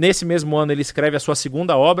dele. Nesse mesmo ano ele escreve a sua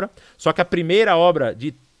segunda obra, só que a primeira obra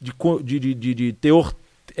de teor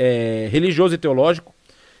religioso e teológico,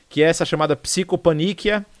 que é essa chamada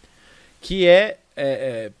Psicopaniquia, que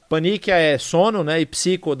paníquia é sono, né, e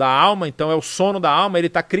psico da alma, então é o sono da alma. Ele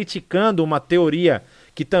está criticando uma teoria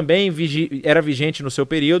que também era vigente no seu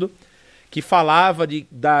período, que falava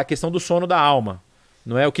da questão do sono da alma,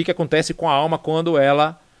 não é? O que acontece com a alma quando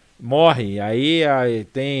ela morre. Aí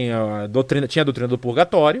tinha a doutrina do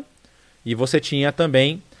purgatório, e você tinha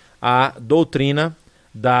também a doutrina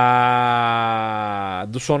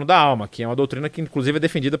do sono da alma, que é uma doutrina que inclusive é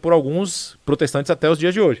defendida por alguns protestantes até os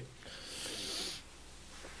dias de hoje.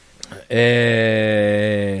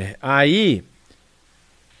 Aí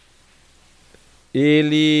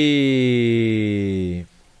ele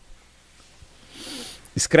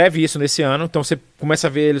escreve isso nesse ano, então você começa a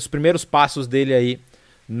ver os primeiros passos dele aí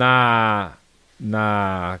na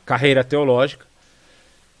carreira teológica.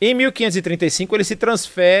 Em 1535 ele se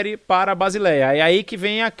transfere para Basileia. É aí que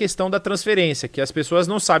vem a questão da transferência, que as pessoas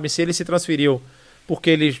não sabem se ele se transferiu porque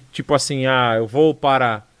ele, tipo assim, eu vou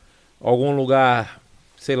para algum lugar,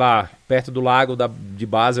 sei lá, perto do lago de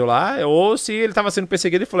Basel lá, ou se ele estava sendo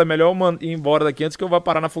perseguido e falou, é melhor eu ir embora daqui antes que eu vá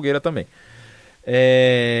parar na fogueira também.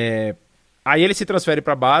 Aí ele se transfere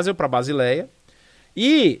para Basel, para Basileia,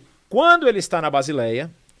 e quando ele está na Basileia,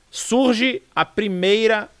 surge a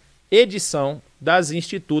primeira edição das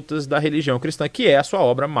Institutas da Religião Cristã, que é a sua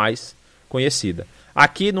obra mais conhecida.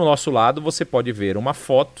 Aqui no nosso lado você pode ver uma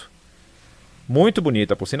foto, muito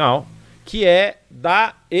bonita por sinal, que é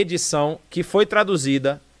da edição que foi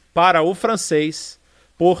traduzida para o francês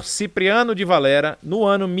por Cipriano de Valera no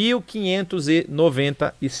ano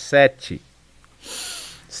 1597.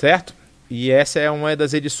 Certo? E essa é uma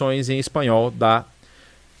das edições em espanhol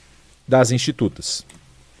das Institutas.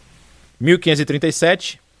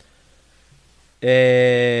 1537,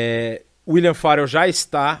 William Farel já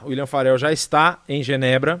está em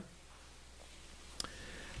Genebra.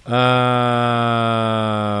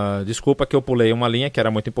 desculpa que eu pulei uma linha que era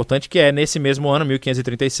muito importante, que é nesse mesmo ano,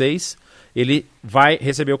 1536, ele vai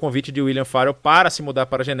receber o convite de William Farel para se mudar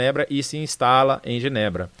para Genebra e se instala em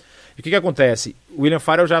Genebra. E o que acontece? William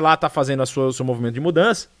Farel já lá está fazendo o seu movimento de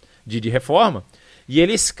mudança, de reforma, e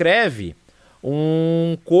ele escreve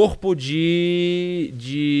um corpo de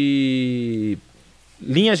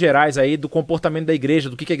linhas gerais aí do comportamento da igreja,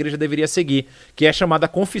 do que a igreja deveria seguir, que é chamada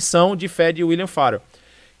Confissão de Fé de William Farel,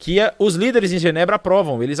 que os líderes em Genebra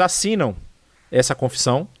aprovam, eles assinam essa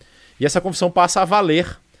confissão, e essa confissão passa a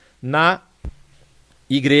valer na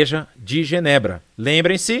igreja de Genebra.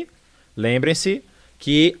 Lembrem-se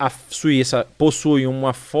que a Suíça possui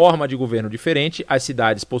uma forma de governo diferente, as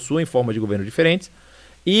cidades possuem formas de governo diferentes,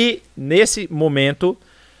 e nesse momento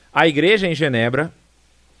a igreja em Genebra,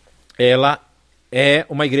 ela é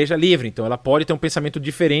uma igreja livre, então ela pode ter um pensamento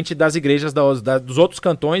diferente das igrejas dos outros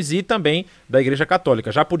cantões e também da igreja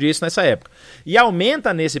católica, já podia isso nessa época. E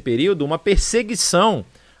aumenta nesse período uma perseguição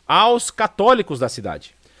aos católicos da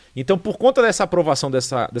cidade. Então, por conta dessa aprovação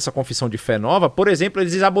dessa confissão de fé nova, por exemplo,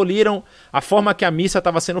 eles aboliram a forma que a missa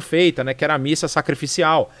estava sendo feita, né, que era a missa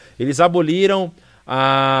sacrificial. Eles aboliram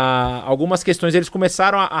algumas questões, eles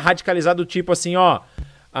começaram a radicalizar do tipo assim,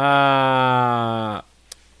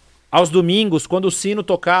 aos domingos, quando o sino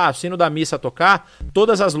tocar, o sino da missa tocar,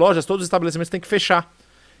 todas as lojas, todos os estabelecimentos têm que fechar.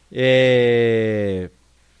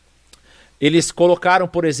 Eles colocaram,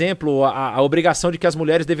 por exemplo, a obrigação de que as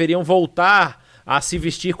mulheres deveriam voltar a se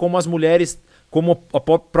vestir como as mulheres, como o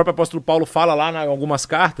próprio apóstolo Paulo fala lá em algumas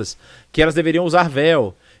cartas, que elas deveriam usar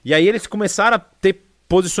véu. E aí eles começaram a ter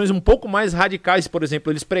posições um pouco mais radicais, por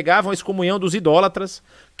exemplo, eles pregavam a excomunhão dos idólatras,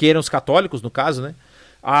 que eram os católicos, no caso, né?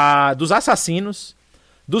 Dos assassinos,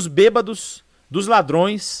 dos bêbados, dos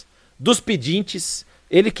ladrões, dos pedintes.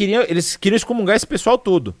 Eles queriam excomungar esse pessoal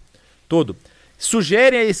todo.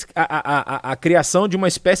 Sugerem a criação de uma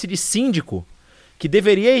espécie de síndico que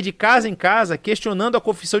deveria ir de casa em casa questionando a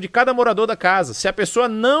confissão de cada morador da casa. Se a pessoa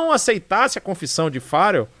não aceitasse a confissão de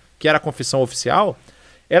Farel, que era a confissão oficial,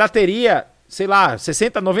 ela teria,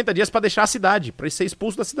 60, 90 dias para deixar a cidade, para ser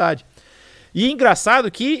expulso da cidade. E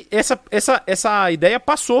engraçado que essa ideia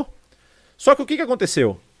passou. Só que o que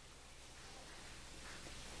aconteceu?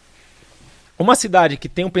 Uma cidade que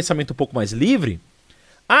tem um pensamento um pouco mais livre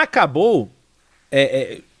acabou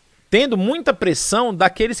tendo muita pressão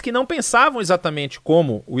daqueles que não pensavam exatamente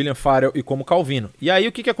como William Farel e como Calvino. E aí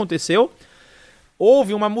o que aconteceu?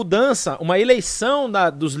 Houve uma mudança, uma eleição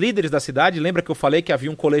dos líderes da cidade. Lembra que eu falei que havia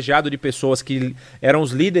um colegiado de pessoas que eram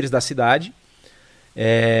os líderes da cidade?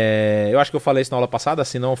 Eu acho que eu falei isso na aula passada,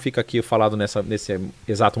 se não fica aqui falado nesse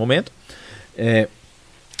exato momento.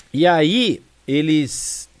 E aí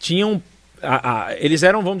eles tinham... eles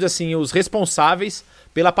eram, vamos dizer assim, os responsáveis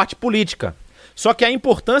pela parte política. Só que a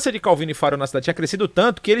importância de Calvino e Farel na cidade tinha crescido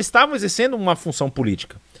tanto que eles estavam exercendo uma função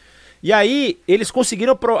política. E aí eles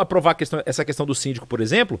conseguiram aprovar essa questão do síndico, por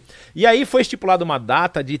exemplo, e aí foi estipulada uma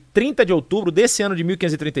data de 30 de outubro desse ano de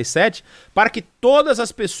 1537 para que todas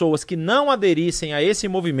as pessoas que não aderissem a esse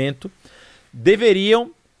movimento deveriam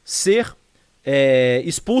ser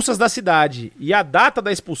expulsas da cidade. E a data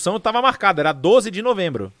da expulsão estava marcada, era 12 de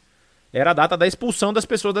novembro. Era a data da expulsão das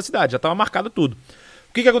pessoas da cidade, já estava marcado tudo.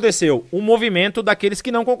 O que aconteceu? Um movimento daqueles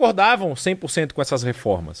que não concordavam 100% com essas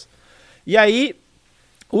reformas. E aí,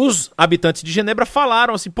 os habitantes de Genebra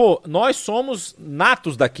falaram assim, nós somos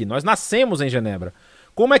natos daqui, nós nascemos em Genebra.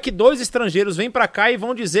 Como é que dois estrangeiros vêm pra cá e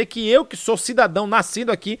vão dizer que eu, que sou cidadão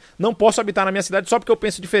nascido aqui, não posso habitar na minha cidade só porque eu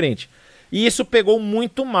penso diferente? E isso pegou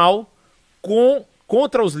muito mal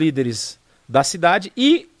contra os líderes da cidade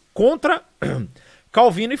e contra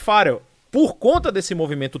Calvino e Farel. Por conta desse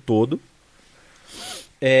movimento todo,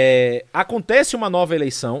 acontece uma nova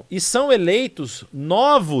eleição e são eleitos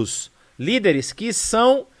novos líderes que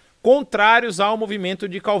são contrários ao movimento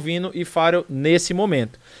de Calvino e Farel nesse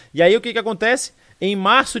momento. E aí o que acontece? Em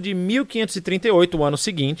março de 1538, o ano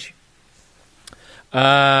seguinte,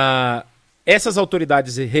 essas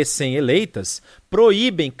autoridades recém-eleitas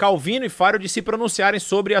proíbem Calvino e Farel de se pronunciarem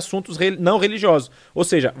sobre assuntos não religiosos. Ou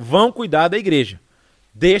seja, vão cuidar da igreja.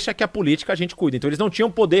 Deixa que a política a gente cuida. Então eles não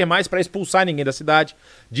tinham poder mais para expulsar ninguém da cidade,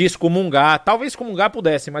 de excomungar. Talvez excomungar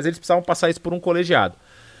pudessem, mas eles precisavam passar isso por um colegiado.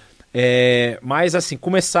 Mas assim,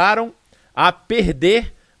 começaram a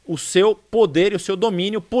perder o seu poder e o seu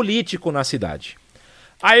domínio político na cidade.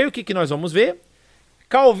 Aí o que nós vamos ver?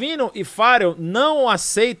 Calvino e Farel não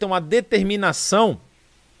aceitam a determinação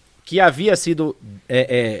que havia sido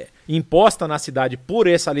imposta na cidade por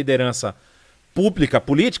essa liderança pública,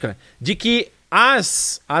 política, de que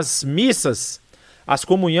as missas, as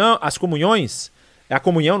comunhões, a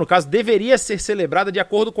comunhão, no caso, deveria ser celebrada de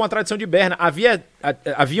acordo com a tradição de Berna. Havia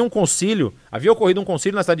ocorrido um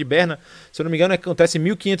concílio na cidade de Berna, se eu não me engano, acontece em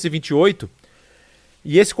 1528,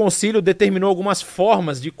 e esse concílio determinou algumas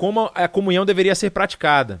formas de como a comunhão deveria ser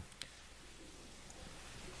praticada.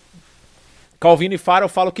 Calvino e Farel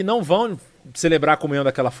falam que não vão celebrar a comunhão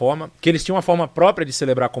daquela forma, que eles tinham uma forma própria de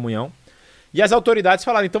celebrar a comunhão. E as autoridades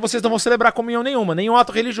falaram, então vocês não vão celebrar comunhão nenhuma, nenhum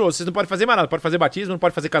ato religioso. Vocês não podem fazer mais nada, não podem fazer batismo, não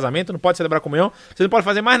podem fazer casamento, não podem celebrar comunhão, vocês não podem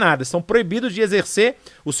fazer mais nada. Estão proibidos de exercer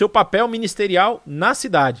o seu papel ministerial na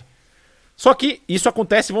cidade. Só que isso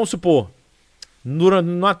acontece, vamos supor,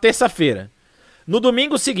 numa terça-feira. No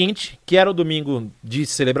domingo seguinte, que era o domingo de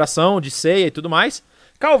celebração, de ceia e tudo mais,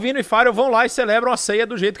 Calvino e Farel vão lá e celebram a ceia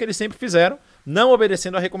do jeito que eles sempre fizeram, não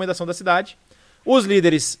obedecendo à recomendação da cidade. Os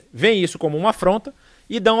líderes veem isso como uma afronta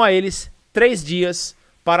e dão a eles 3 dias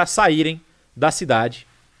para saírem da cidade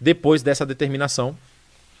depois dessa determinação.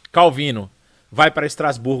 Calvino vai para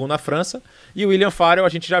Estrasburgo, na França, e William Farel, a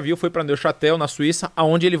gente já viu, foi para Neuchâtel, na Suíça,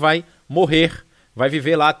 aonde ele vai morrer, vai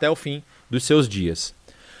viver lá até o fim dos seus dias.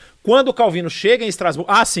 Quando Calvino chega em Estrasburgo...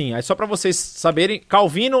 sim, só para vocês saberem,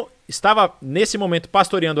 Calvino estava, nesse momento,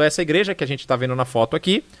 pastoreando essa igreja que a gente está vendo na foto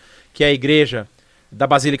aqui, que é a igreja da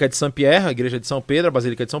Basílica de Saint-Pierre, a igreja de São Pedro, a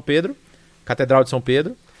Basílica de São Pedro, Catedral de São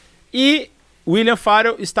Pedro. E William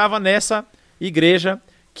Farel estava nessa igreja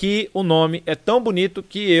que o nome é tão bonito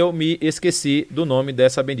que eu me esqueci do nome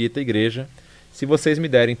dessa bendita igreja. Se vocês me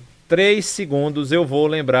derem 3 segundos, eu vou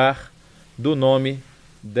lembrar do nome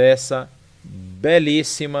dessa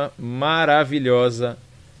belíssima, maravilhosa,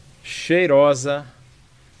 cheirosa,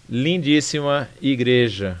 lindíssima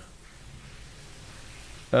igreja.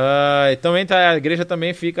 Então a igreja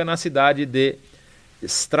também fica na cidade de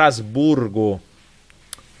Estrasburgo.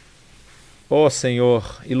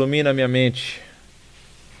 Senhor, ilumina minha mente.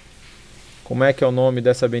 Como é que é o nome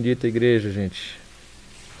dessa bendita igreja, gente?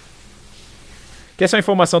 Que essa é uma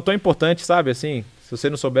informação tão importante, sabe? Assim, se você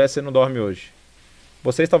não souber, você não dorme hoje.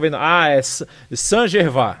 Vocês estão vendo... é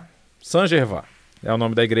Saint-Gervais. Saint-Gervais é o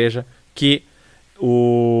nome da igreja que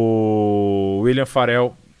o William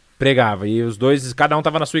Farel pregava. E os dois, cada um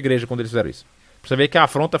estava na sua igreja quando eles fizeram isso. Pra você ver que a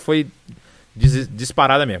afronta foi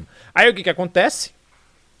disparada mesmo. Aí o que acontece?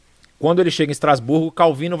 Quando ele chega em Estrasburgo,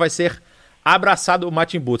 Calvino vai ser abraçado por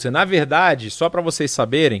Martin Butzer. Na verdade, só para vocês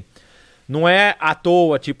saberem, não é à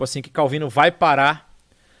toa, tipo assim, que Calvino vai parar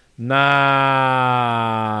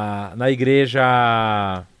na igreja...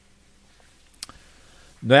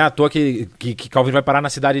 Não é à toa que Calvino vai parar na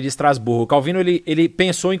cidade de Estrasburgo. Calvino ele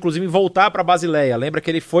pensou, inclusive, em voltar para Basileia. Lembra que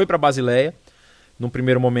ele foi para Basileia, num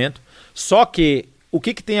primeiro momento. Só que, o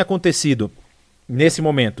que tem acontecido nesse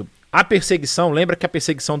momento? A perseguição, lembra que a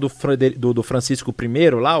perseguição do Francisco I,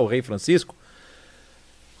 lá, o rei Francisco,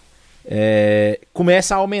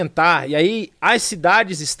 começa a aumentar. E aí as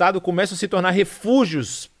cidades-estado começam a se tornar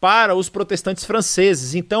refúgios para os protestantes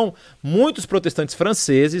franceses. Então, muitos protestantes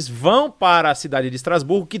franceses vão para a cidade de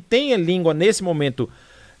Estrasburgo, que tem a língua, nesse momento,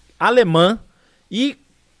 alemã, e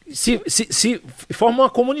se forma uma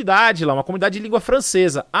comunidade lá, uma comunidade de língua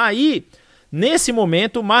francesa. Aí... Nesse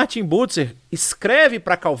momento, Martin Butzer escreve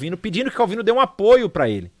para Calvino pedindo que Calvino dê um apoio para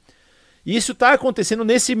ele. E isso está acontecendo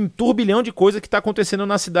nesse turbilhão de coisas que está acontecendo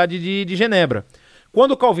na cidade de Genebra.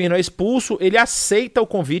 Quando Calvino é expulso, ele aceita o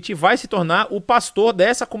convite e vai se tornar o pastor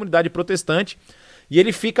dessa comunidade protestante. E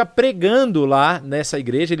ele fica pregando lá nessa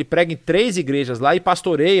igreja, ele prega em 3 igrejas lá e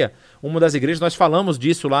pastoreia uma das igrejas. Nós falamos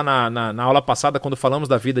disso lá na aula passada, quando falamos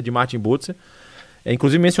da vida de Martin Butzer.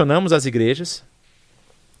 Inclusive mencionamos as igrejas.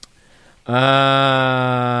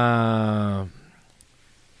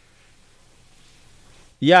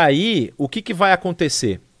 E aí, o que vai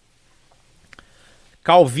acontecer?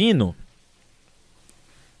 Calvino,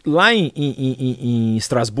 lá em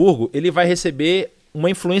Estrasburgo, ele vai receber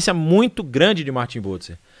uma influência muito grande de Martin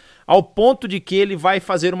Butzer, ao ponto de que ele vai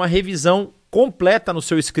fazer uma revisão completa no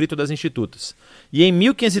seu escrito das Institutas. E em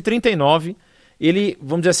 1539, ele,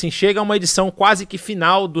 vamos dizer assim, chega a uma edição quase que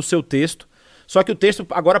final do seu texto. Só que o texto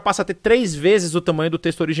agora passa a ter 3 vezes o tamanho do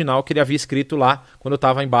texto original que ele havia escrito lá quando eu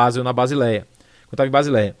estava em Basileia.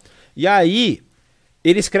 E aí,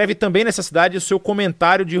 ele escreve também nessa cidade o seu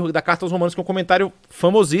comentário da Carta aos Romanos, que é um comentário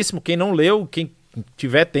famosíssimo. Quem não leu, quem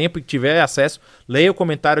tiver tempo e tiver acesso, leia o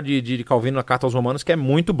comentário de Calvino na Carta aos Romanos, que é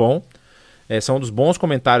muito bom. São um dos bons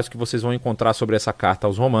comentários que vocês vão encontrar sobre essa Carta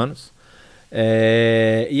aos Romanos.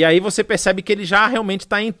 E aí você percebe que ele já realmente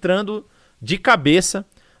está entrando de cabeça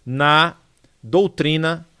na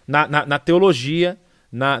doutrina, na teologia,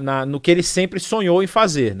 no que ele sempre sonhou em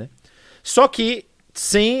fazer, né? Só que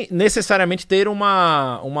sem necessariamente ter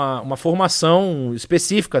uma formação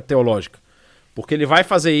específica teológica, porque ele vai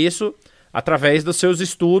fazer isso através dos seus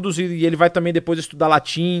estudos, e ele vai também depois estudar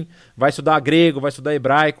latim, vai estudar grego, vai estudar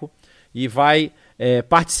hebraico, e vai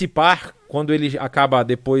participar, quando ele acaba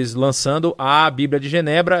depois lançando a Bíblia de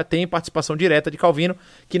Genebra, tem participação direta de Calvino,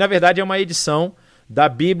 que na verdade é uma edição da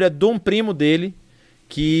Bíblia de um primo dele,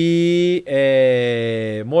 que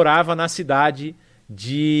morava na cidade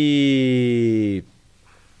de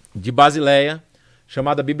Basileia,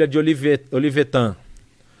 chamada Bíblia de Olivetan.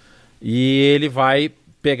 E ele vai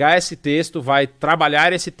pegar esse texto, vai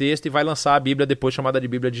trabalhar esse texto e vai lançar a Bíblia depois chamada de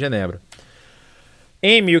Bíblia de Genebra.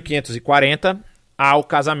 Em 1540, há o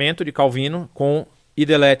casamento de Calvino com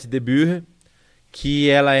Idelette de Buch, que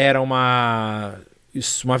ela era uma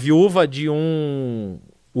viúva de um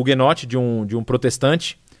huguenote, de um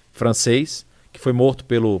protestante francês, que foi morto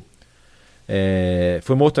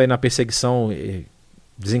aí na perseguição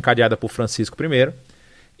desencadeada por Francisco I.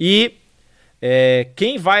 E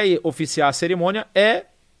quem vai oficiar a cerimônia é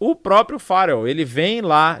o próprio Farel. Ele vem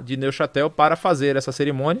lá de Neuchâtel para fazer essa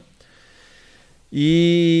cerimônia.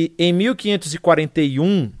 E em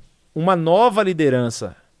 1541, uma nova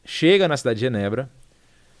liderança chega na cidade de Genebra.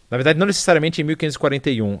 Na verdade, não necessariamente em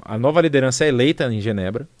 1541. A nova liderança é eleita em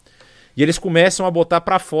Genebra. E eles começam a botar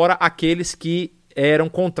para fora aqueles que eram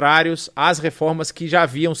contrários às reformas que já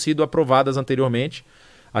haviam sido aprovadas anteriormente,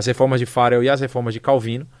 as reformas de Farel e as reformas de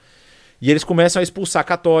Calvino. E eles começam a expulsar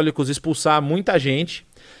católicos, expulsar muita gente.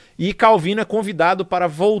 E Calvino é convidado para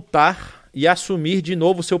voltar e assumir de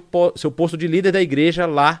novo seu posto de líder da igreja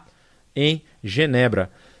lá em Genebra.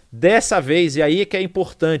 Dessa vez, e aí é que é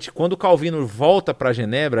importante, quando Calvino volta para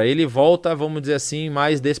Genebra, ele volta, vamos dizer assim,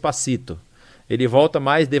 mais despacito. Ele volta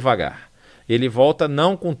mais devagar. Ele volta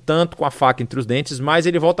não com a faca entre os dentes, mas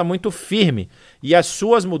ele volta muito firme. E as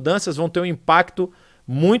suas mudanças vão ter um impacto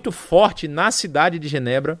muito forte na cidade de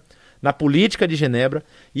Genebra, na política de Genebra,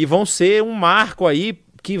 e vão ser um marco aí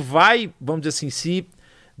que vai, vamos dizer assim, se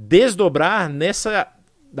desdobrar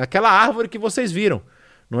daquela árvore que vocês viram,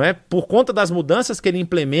 não é? Por conta das mudanças que ele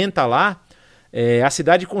implementa lá, a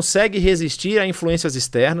cidade consegue resistir a influências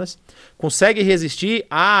externas, consegue resistir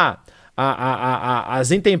às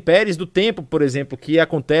intempéries do tempo, por exemplo, que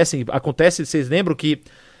acontece, vocês lembram que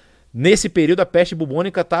nesse período a peste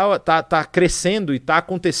bubônica tá crescendo e está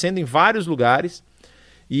acontecendo em vários lugares,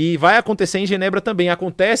 e vai acontecer em Genebra também.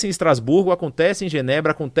 Acontece em Estrasburgo, acontece em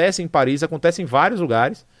Genebra, acontece em Paris, acontece em vários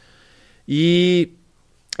lugares. E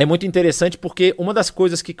é muito interessante porque uma das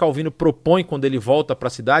coisas que Calvino propõe quando ele volta para a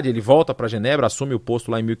cidade, ele volta para Genebra, assume o posto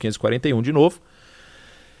lá em 1541 de novo,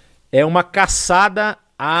 é uma caçada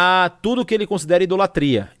a tudo que ele considera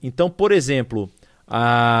idolatria. Então, por exemplo,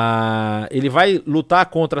 ele vai lutar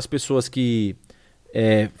contra as pessoas que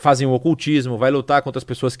fazem o ocultismo, vai lutar contra as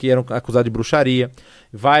pessoas que eram acusadas de bruxaria,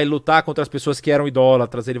 vai lutar contra as pessoas que eram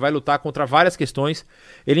idólatras, ele vai lutar contra várias questões.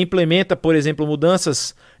 Ele implementa, por exemplo,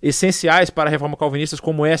 mudanças essenciais para a reforma calvinista,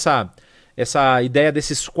 como essa ideia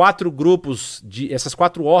desses 4 grupos, essas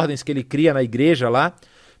 4 ordens que ele cria na igreja lá,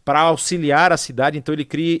 para auxiliar a cidade. Então ele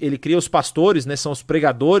cria os pastores, né, são os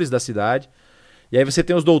pregadores da cidade. E aí você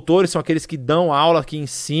tem os doutores, são aqueles que dão aula, que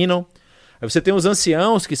ensinam. Aí você tem os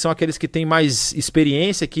anciãos, que são aqueles que têm mais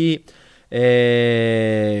experiência, que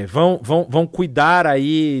vão cuidar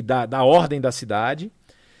aí da ordem da cidade.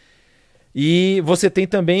 E você tem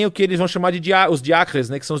também o que eles vão chamar de os diáconos,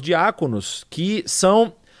 né, que são os diáconos, que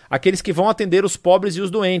são aqueles que vão atender os pobres e os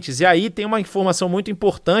doentes. E aí tem uma informação muito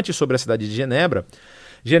importante sobre a cidade de Genebra.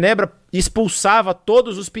 Genebra expulsava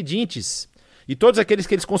todos os pedintes. E todos aqueles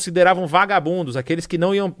que eles consideravam vagabundos, aqueles que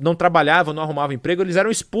não trabalhavam, não arrumavam emprego, eles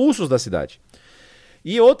eram expulsos da cidade.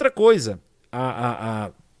 E outra coisa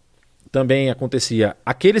também acontecia.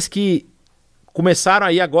 Aqueles que começaram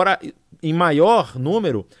aí agora em maior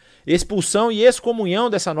número, expulsão e excomunhão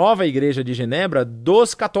dessa nova igreja de Genebra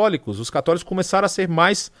dos católicos. Os católicos começaram a ser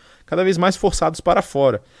cada vez mais forçados para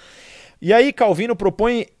fora. E aí Calvino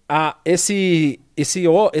propõe esse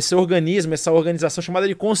organismo, essa organização chamada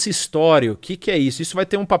de consistório. O que é isso? Isso vai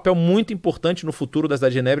ter um papel muito importante no futuro da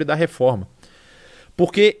cidade de Genebra e da Reforma.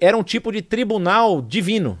 Porque era um tipo de tribunal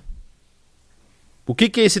divino. O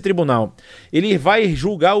que é esse tribunal? Ele vai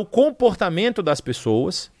julgar o comportamento das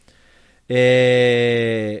pessoas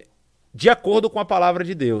de acordo com a palavra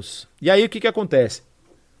de Deus. E aí o que acontece?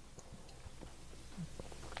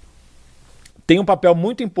 Tem um papel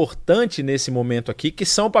muito importante nesse momento aqui, que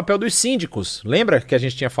são o papel dos síndicos. Lembra que a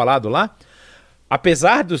gente tinha falado lá?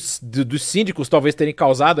 Apesar dos síndicos talvez terem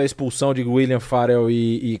causado a expulsão de William Farel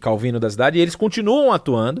e Calvino da cidade, eles continuam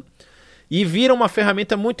atuando e viram uma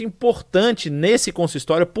ferramenta muito importante nesse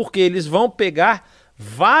consistório, porque eles vão pegar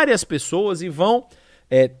várias pessoas e vão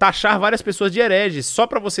taxar várias pessoas de hereges. Só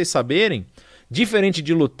para vocês saberem, diferente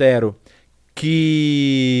de Lutero,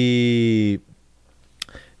 que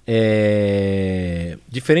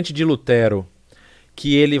diferente de Lutero,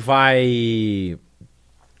 que ele vai,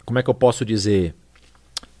 como é que eu posso dizer?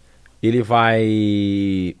 Ele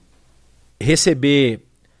vai receber,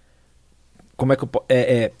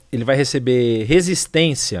 ele vai receber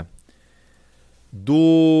resistência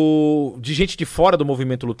de gente de fora do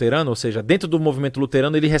movimento luterano, ou seja, dentro do movimento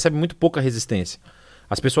luterano ele recebe muito pouca resistência.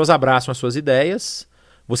 As pessoas abraçam as suas ideias.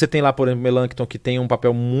 Você tem lá, por exemplo, Melanchthon, que tem um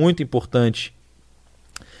papel muito importante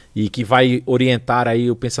e que vai orientar aí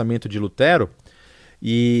o pensamento de Lutero.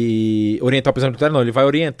 E orientar o pensamento luterano, não, ele vai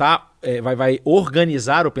orientar, vai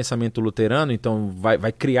organizar o pensamento luterano, então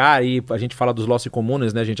vai criar aí, a gente fala dos loci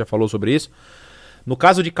comunes, né, a gente já falou sobre isso. No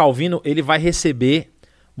caso de Calvino, ele vai receber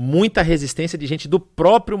muita resistência de gente do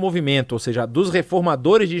próprio movimento, ou seja, dos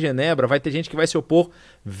reformadores de Genebra, vai ter gente que vai se opor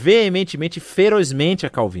veementemente, ferozmente a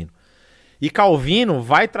Calvino. E Calvino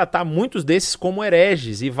vai tratar muitos desses como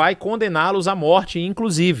hereges e vai condená-los à morte,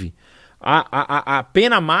 inclusive. A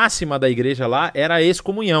pena máxima da igreja lá era a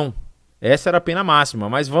excomunhão. Essa era a pena máxima,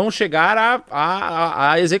 mas vão chegar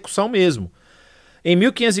à execução mesmo. Em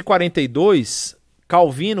 1542,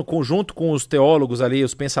 Calvino, junto com os teólogos ali,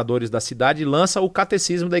 os pensadores da cidade, lança o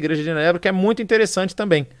Catecismo da Igreja de Genebra, que é muito interessante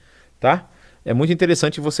também, tá? É muito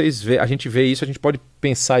interessante a gente ver isso, a gente pode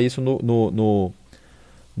pensar isso no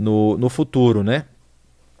futuro, né?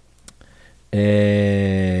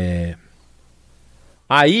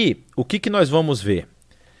 Aí, o que nós vamos ver?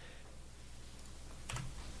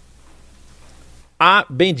 A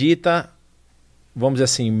bendita, vamos dizer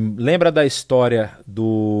assim, lembra da história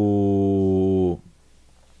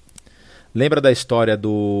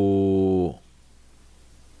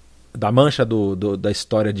da mancha da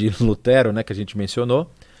história de Lutero, né, que a gente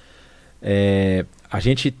mencionou. A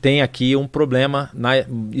gente tem aqui um problema na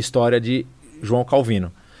história de João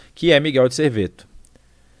Calvino, que é Miguel de Serveto.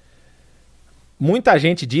 Muita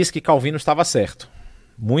gente diz que Calvino estava certo.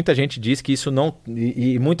 Muita gente diz que isso não...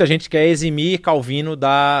 E muita gente quer eximir Calvino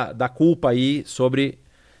da culpa aí sobre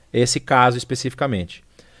esse caso especificamente.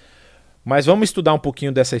 Mas vamos estudar um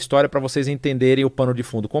pouquinho dessa história para vocês entenderem o pano de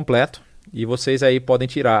fundo completo e vocês aí podem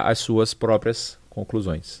tirar as suas próprias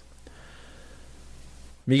conclusões.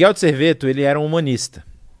 Miguel de Serveto, ele era um humanista,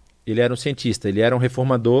 ele era um cientista, ele era um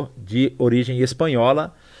reformador de origem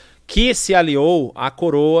espanhola que se aliou à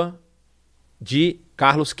coroa de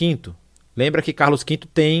Carlos V. Lembra que Carlos V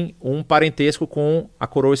tem um parentesco com a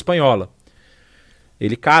coroa espanhola.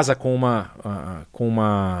 Ele casa com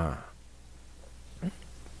uma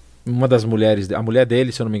das mulheres, a mulher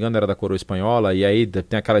dele, se eu não me engano, era da coroa espanhola, e aí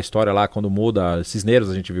tem aquela história lá, quando muda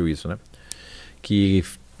Cisneros, a gente viu isso, né? Que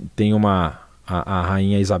tem a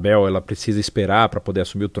rainha Isabel, ela precisa esperar para poder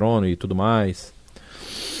assumir o trono e tudo mais.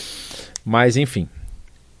 Mas, enfim.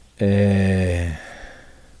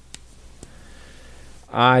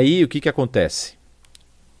 Aí, o que acontece?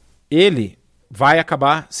 Ele vai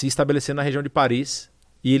acabar se estabelecendo na região de Paris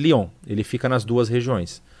e Lyon. Ele fica nas duas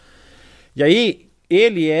regiões. E aí,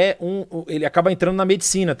 ele acaba entrando na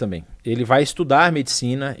medicina também. Ele vai estudar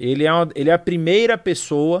medicina. Ele é a primeira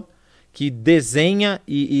pessoa que desenha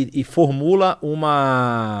e formula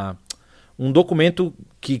um documento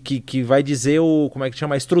que vai dizer como é que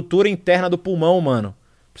chama? A estrutura interna do pulmão humano.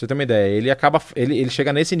 Pra você ter uma ideia. Ele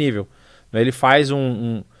chega nesse nível. Ele faz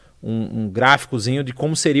um gráficozinho de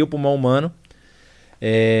como seria o pulmão humano.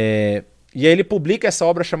 E aí ele publica essa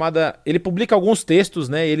obra chamada... Ele publica alguns textos,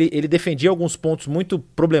 né? Ele defendia alguns pontos muito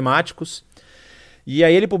problemáticos. E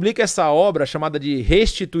aí ele publica essa obra chamada de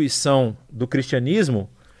Restituição do Cristianismo,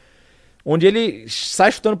 onde ele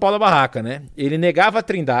sai chutando pau da barraca, né? Ele negava a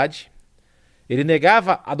Trindade, ele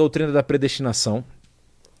negava a doutrina da predestinação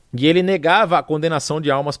e ele negava a condenação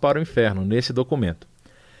de almas para o inferno nesse documento,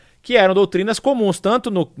 que eram doutrinas comuns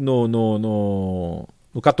tanto no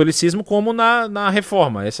catolicismo como na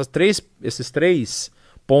Reforma. Esses três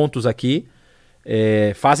pontos aqui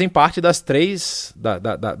fazem parte das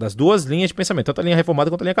duas linhas de pensamento, tanto a linha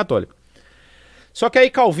reformada quanto a linha católica. Só que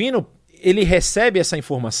aí Calvino, ele recebe essa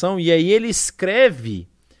informação e aí ele escreve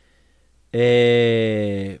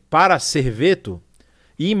para Serveto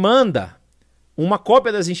e manda uma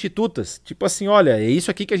cópia das Institutas. Tipo assim, olha, é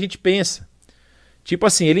isso aqui que a gente pensa. Tipo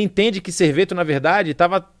assim, ele entende que Serveto, na verdade,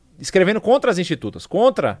 estava escrevendo contra as Institutas,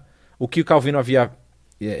 contra o que o Calvino havia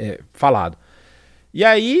falado. E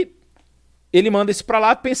aí ele manda isso para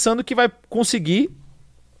lá pensando que vai conseguir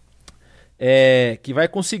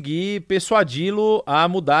persuadi-lo a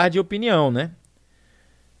mudar de opinião, né?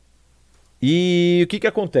 E o que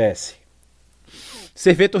acontece?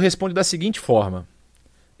 Serveto responde da seguinte forma: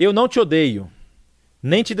 eu não te odeio,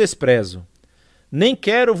 nem te desprezo, Nem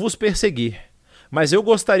quero vos perseguir, mas eu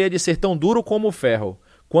gostaria de ser tão duro como o ferro,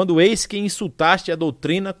 quando eis que insultaste a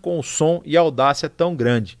doutrina com som e audácia tão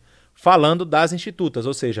grande. Falando das institutas,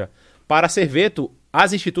 ou seja, para Serveto,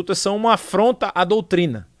 as institutas são uma afronta à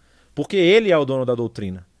doutrina, porque ele é o dono da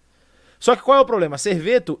doutrina. Só que qual é o problema?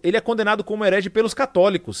 Serveto, ele é condenado como herege pelos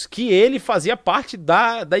católicos, que ele fazia parte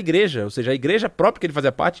da igreja, ou seja, a igreja própria que ele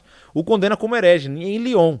fazia parte o condena como herege em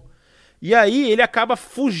Lyon. E aí ele acaba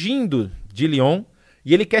fugindo de Lyon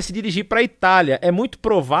e ele quer se dirigir para a Itália. É muito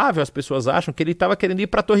provável, as pessoas acham, que ele estava querendo ir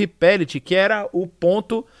para a Torre Pellet, que era o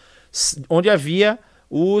ponto onde havia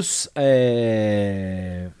os...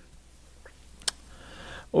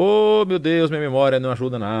 Oh, meu Deus, minha memória não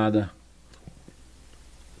ajuda nada.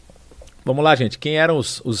 Vamos lá, gente. Quem eram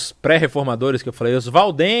os pré-reformadores que eu falei? Os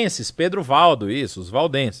valdenses, Pedro Valdo, isso, os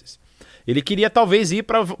valdenses. Ele queria talvez ir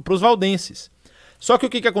para os valdenses. Só que o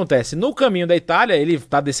que acontece? No caminho da Itália, ele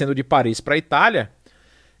está descendo de Paris para a Itália,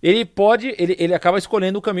 ele acaba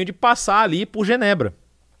escolhendo o caminho de passar ali por Genebra.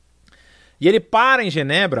 E ele para em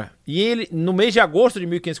Genebra e ele, no mês de agosto de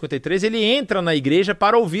 1553, ele entra na igreja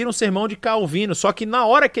para ouvir um sermão de Calvino, só que na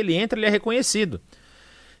hora que ele entra, ele é reconhecido.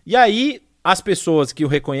 E aí, as pessoas que o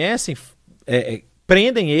reconhecem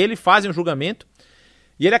prendem ele, fazem um julgamento,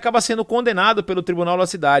 e ele acaba sendo condenado pelo tribunal da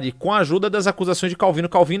cidade, com a ajuda das acusações de Calvino.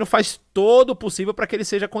 Calvino faz todo o possível para que ele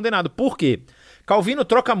seja condenado. Por quê? Calvino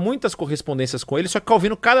troca muitas correspondências com ele, só que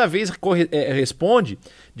Calvino cada vez responde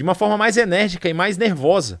de uma forma mais enérgica e mais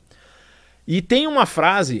nervosa. E tem uma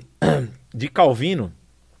frase de Calvino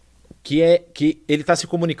que ele está se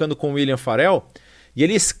comunicando com William Farel, e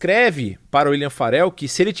ele escreve para o William Farel que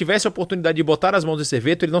se ele tivesse a oportunidade de botar as mãos em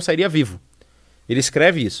Serveto, ele não sairia vivo. Ele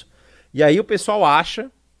escreve isso. E aí o pessoal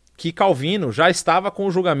acha que Calvino já estava com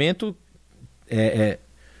o julgamento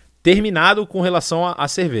terminado com relação a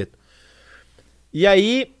Serveto. E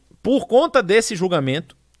aí, por conta desse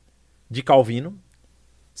julgamento de Calvino,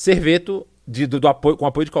 Serveto, com o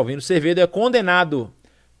apoio de Calvino, Serveto é condenado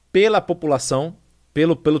pela população,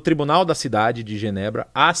 pelo tribunal da cidade de Genebra,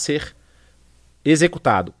 a ser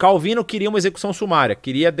executado. Calvino queria uma execução sumária,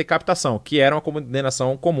 queria decapitação, que era uma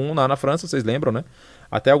condenação comum lá na França, vocês lembram, né?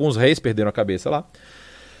 Até alguns reis perderam a cabeça lá.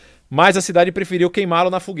 Mas a cidade preferiu queimá-lo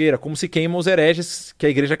na fogueira, como se queimam os hereges que a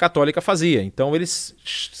Igreja Católica fazia. Então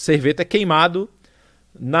Serveto é queimado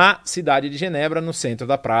na cidade de Genebra, no centro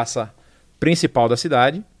da praça principal da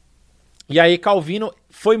cidade. E aí Calvino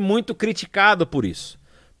foi muito criticado por isso.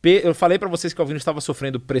 Eu falei para vocês que Calvino estava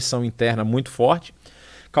sofrendo pressão interna muito forte.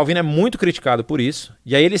 Calvino é muito criticado por isso.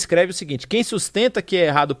 E aí ele escreve o seguinte: quem sustenta que é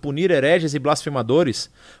errado punir hereges e blasfemadores,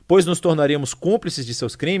 pois nos tornaríamos cúmplices de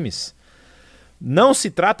seus crimes, não se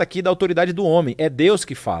trata aqui da autoridade do homem, é Deus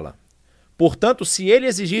que fala. Portanto, se ele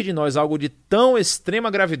exigir de nós algo de tão extrema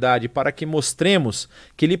gravidade para que mostremos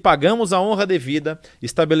que lhe pagamos a honra devida,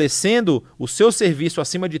 estabelecendo o seu serviço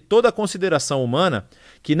acima de toda consideração humana,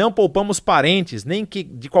 que não poupamos parentes, nem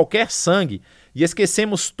de qualquer sangue, e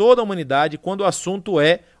esquecemos toda a humanidade quando o assunto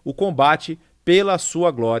é o combate pela sua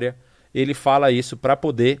glória, ele fala isso para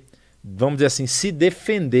poder, vamos dizer assim, se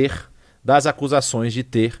defender das acusações de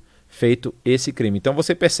ter feito esse crime. Então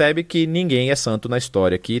você percebe que ninguém é santo na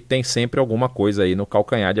história, que tem sempre alguma coisa aí no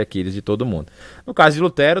calcanhar de Aquiles de todo mundo. No caso de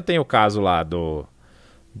Lutero tem o caso lá dos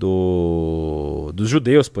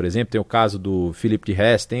judeus, por exemplo, tem o caso do Philippe de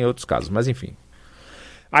Hesse, tem outros casos, mas enfim.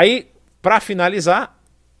 Aí, para finalizar,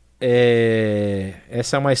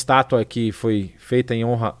 essa é uma estátua que foi feita em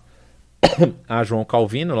honra a João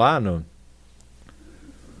Calvino lá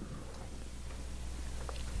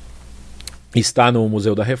está no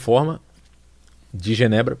Museu da Reforma de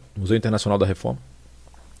Genebra, Museu Internacional da Reforma.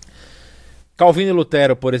 Calvino e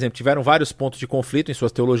Lutero, por exemplo, tiveram vários pontos de conflito em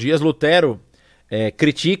suas teologias. Lutero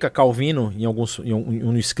critica Calvino em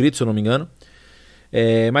um escrito, se eu não me engano.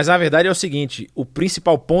 Mas a verdade é o seguinte: o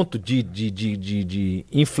principal ponto de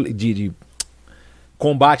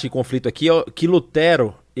combate e conflito aqui é que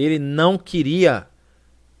Lutero ele não queria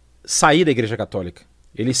sair da Igreja Católica.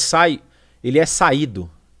 Ele é saído.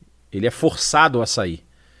 Ele é forçado a sair.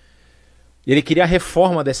 Ele queria a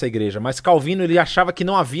reforma dessa igreja, mas Calvino ele achava que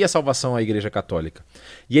não havia salvação à Igreja Católica.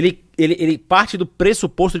 E ele parte do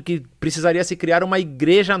pressuposto de que precisaria se criar uma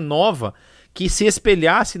igreja nova que se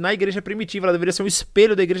espelhasse na igreja primitiva. Ela deveria ser um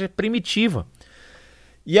espelho da igreja primitiva.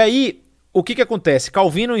 E aí, o que acontece?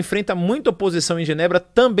 Calvino enfrenta muita oposição em Genebra,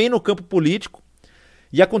 também no campo político,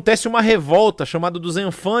 e acontece uma revolta chamada dos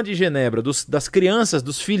enfants de Genebra, das crianças,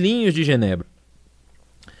 dos filhinhos de Genebra.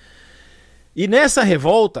 E nessa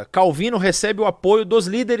revolta, Calvino recebe o apoio dos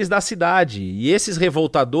líderes da cidade. E esses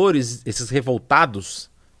revoltados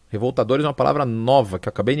é uma palavra nova que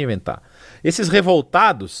eu acabei de inventar. Esses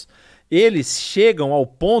revoltados, eles chegam ao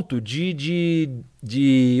ponto de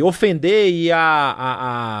ofender e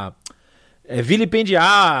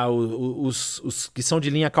vilipendiar os que são de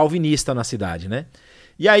linha calvinista na cidade, né?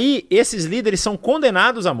 E aí, esses líderes são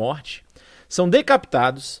condenados à morte, são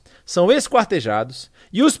decapitados, são esquartejados,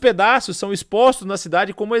 e os pedaços são expostos na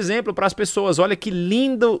cidade como exemplo para as pessoas. Olha que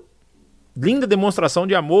linda demonstração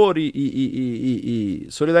de amor e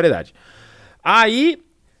solidariedade. Aí,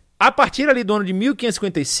 a partir ali do ano de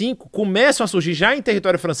 1555, começam a surgir já em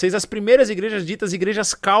território francês as primeiras igrejas ditas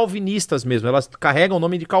igrejas calvinistas mesmo. Elas carregam o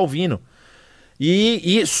nome de Calvino.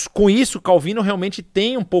 E com isso, Calvino realmente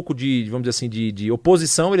tem um pouco de, vamos dizer assim, de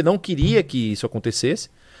oposição. Ele não queria que isso acontecesse,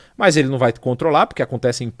 mas ele não vai controlar, porque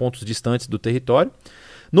acontece em pontos distantes do território.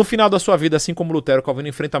 No final da sua vida, assim como Lutero, Calvino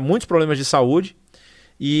enfrenta muitos problemas de saúde,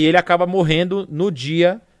 e ele acaba morrendo no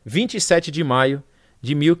dia 27 de maio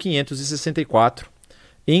de 1564,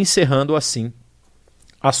 encerrando assim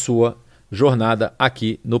a sua jornada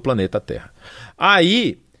aqui no planeta Terra.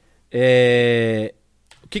 Aí,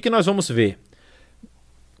 o que nós vamos ver?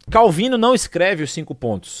 Calvino não escreve os 5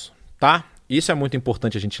 pontos, tá? Isso é muito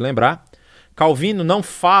importante a gente lembrar. Calvino não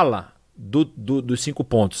fala dos 5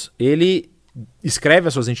 pontos. Ele escreve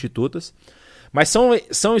as suas institutas, mas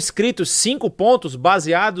são escritos 5 pontos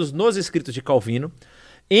baseados nos escritos de Calvino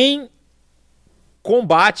em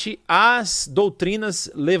combate às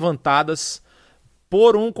doutrinas levantadas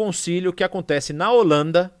por um concílio que acontece na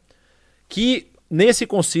Holanda, que nesse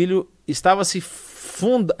concílio estavam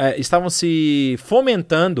se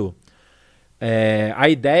fomentando a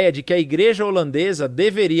ideia de que a igreja holandesa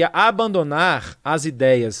deveria abandonar as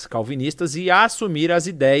ideias calvinistas e assumir as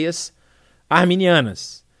ideias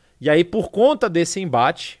arminianas. E aí, por conta desse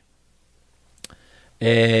embate,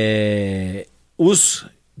 os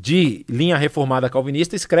de linha reformada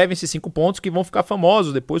calvinista escrevem esses 5 pontos que vão ficar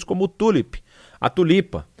famosos depois como o tulip, a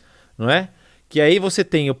tulipa, não é? Que aí você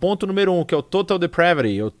tem o ponto número 1, que é o total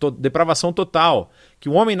depravity, depravação total, que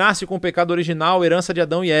o homem nasce com o pecado original, herança de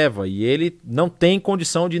Adão e Eva, e ele não tem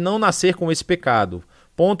condição de não nascer com esse pecado.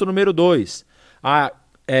 Ponto número 2, a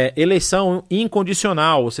eleição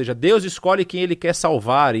incondicional, ou seja, Deus escolhe quem ele quer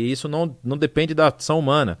salvar, e isso não depende da ação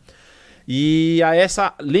humana. E a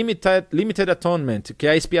essa limited atonement, que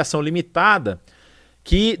é a expiação limitada,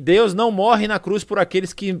 que Deus não morre na cruz por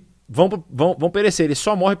aqueles que vão perecer, ele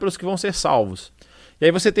só morre pelos que vão ser salvos. E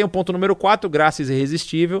aí você tem o ponto número 4, graça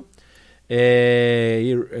irresistível,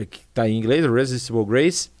 que está em inglês, irresistible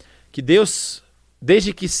grace, que Deus,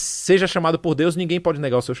 desde que seja chamado por Deus, ninguém pode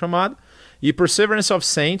negar o seu chamado. E perseverance of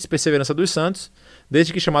saints, perseverança dos santos,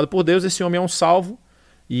 desde que chamado por Deus, esse homem é um salvo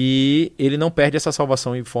e ele não perde essa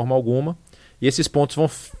salvação em forma alguma. E esses pontos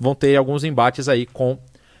vão ter alguns embates aí com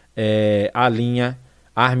a linha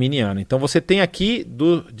arminiana. Então você tem aqui,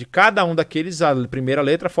 de cada um daqueles, a primeira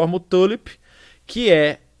letra forma o tulip, que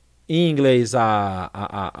é, em inglês,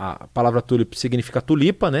 a palavra tulip significa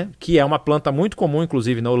tulipa, né? Que é uma planta muito comum,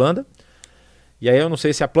 inclusive, na Holanda. E aí eu não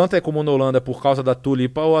sei se a planta é comum na Holanda por causa da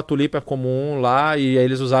tulipa ou a tulipa é comum lá e aí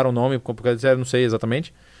eles usaram o nome, porque eu não sei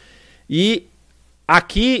exatamente. E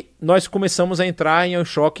aqui nós começamos a entrar em um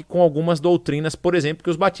choque com algumas doutrinas, por exemplo, que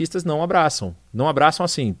os batistas não abraçam. Não abraçam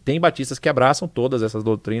assim. Tem batistas que abraçam todas essas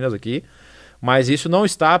doutrinas aqui, mas isso não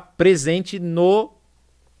está presente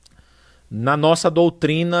na nossa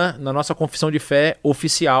doutrina, na nossa confissão de fé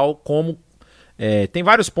oficial. Tem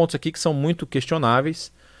vários pontos aqui que são muito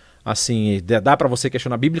questionáveis. Assim, dá para você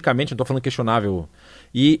questionar biblicamente, não estou falando questionável.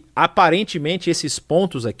 E aparentemente esses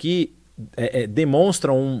pontos aqui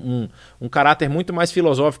demonstram um caráter muito mais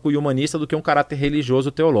filosófico e humanista do que um caráter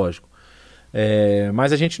religioso teológico.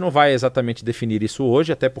 Mas a gente não vai exatamente definir isso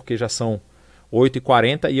hoje, até porque já são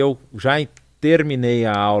 8h40 e eu já terminei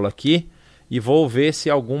a aula aqui e vou ver se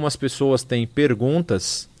algumas pessoas têm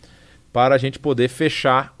perguntas para a gente poder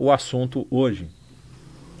fechar o assunto hoje.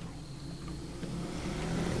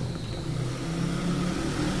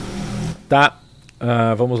 Tá,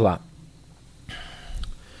 vamos lá.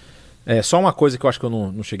 Só uma coisa que eu acho que eu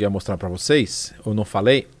não cheguei a mostrar para vocês, eu não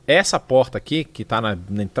falei. Essa porta aqui, que está na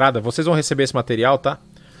entrada, vocês vão receber esse material, tá?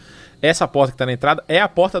 Essa porta que está na entrada é a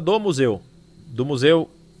porta do Museu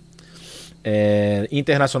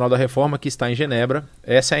Internacional da Reforma, que está em Genebra.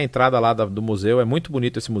 Essa é a entrada lá do museu, é muito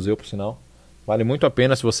bonito esse museu, por sinal. Vale muito a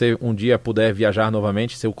pena, se você um dia puder viajar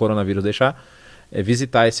novamente, se o coronavírus deixar,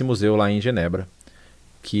 visitar esse museu lá em Genebra,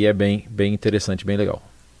 que é bem interessante, bem legal.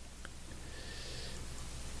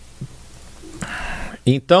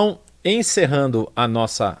 Então, encerrando a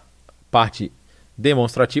nossa parte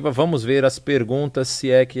demonstrativa, vamos ver as perguntas, se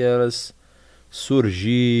é que elas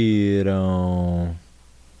surgiram.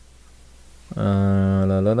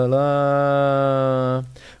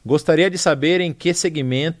 Gostaria de saber em que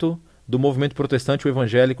segmento do movimento protestante o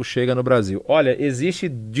evangélico chega no Brasil. Olha, existe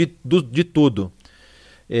de tudo.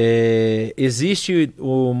 Existe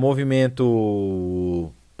o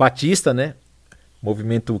movimento batista, né?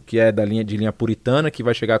 Movimento que é de linha puritana, que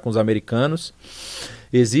vai chegar com os americanos.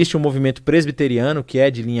 Existe o movimento presbiteriano, que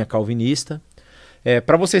é de linha calvinista.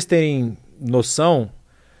 Para vocês terem noção,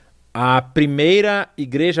 a primeira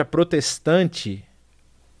igreja protestante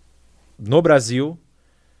no Brasil,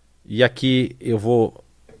 e aqui eu vou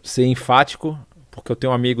ser enfático, porque eu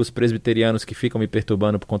tenho amigos presbiterianos que ficam me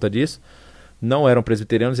perturbando por conta disso, não eram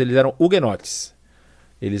presbiterianos, eles eram huguenotes.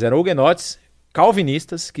 Eles eram huguenotes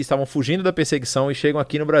calvinistas que estavam fugindo da perseguição e chegam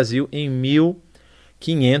aqui no Brasil em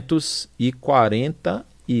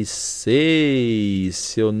 1546,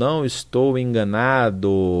 se eu não estou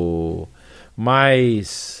enganado.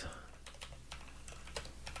 Mas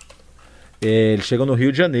ele chegou no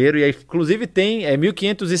Rio de Janeiro e aí, inclusive tem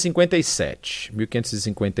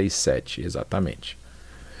 1557, exatamente.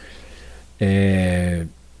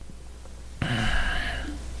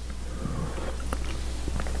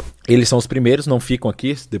 Eles são os primeiros, não ficam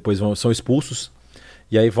aqui, depois são expulsos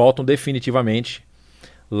e aí voltam definitivamente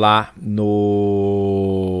lá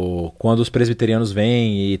quando os presbiterianos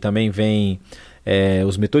vêm, e também vêm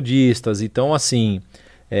os metodistas. Então, assim,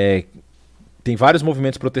 tem vários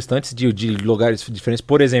movimentos protestantes de lugares diferentes.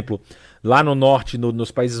 Por exemplo, lá no norte,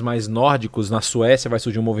 nos países mais nórdicos, na Suécia, vai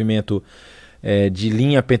surgir um movimento de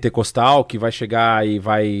linha pentecostal que vai chegar e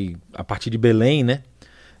vai a partir de Belém, né?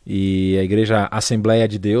 E a Igreja Assembleia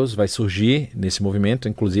de Deus vai surgir nesse movimento.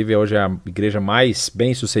 Inclusive, hoje é a igreja mais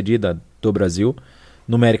bem sucedida do Brasil,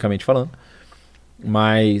 numericamente falando.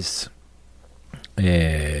 Mas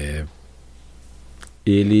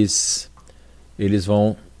eles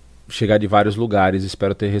vão chegar de vários lugares.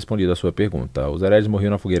 Espero ter respondido a sua pergunta. Os hereges morriam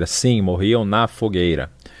na fogueira? Sim, morriam na fogueira.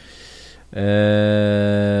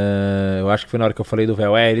 Eu acho que foi na hora que eu falei do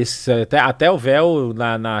véu. Eles, até o véu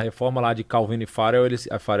na reforma lá de Calvino e Farel,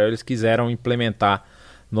 eles quiseram implementar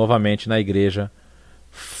novamente na igreja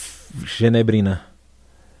genebrina.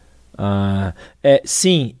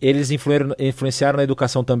 Sim, eles influenciaram na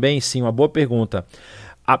educação também? Sim, uma boa pergunta.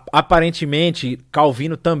 Aparentemente,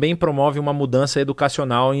 Calvino também promove uma mudança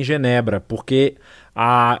educacional em Genebra, porque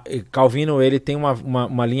Calvino ele tem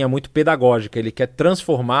uma linha muito pedagógica, ele quer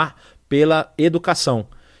transformar pela educação.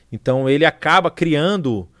 Então ele acaba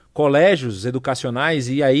criando colégios educacionais,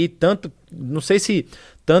 e aí não sei se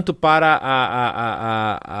tanto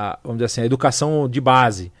para vamos dizer assim, a educação de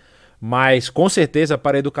base, mas com certeza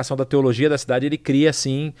para a educação da teologia da cidade ele cria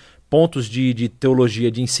sim pontos de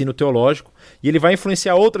teologia, de ensino teológico, e ele vai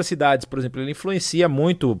influenciar outras cidades. Por exemplo, ele influencia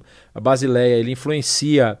muito a Basileia, ele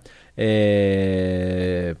influencia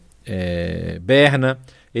Berna,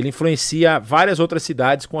 ele influencia várias outras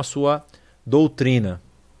cidades com a sua doutrina.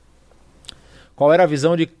 Qual era a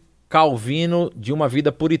visão de Calvino de uma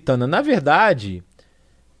vida puritana? Na verdade,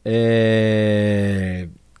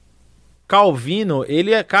 Calvino,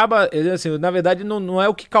 assim, na verdade, não é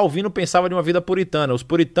o que Calvino pensava de uma vida puritana. Os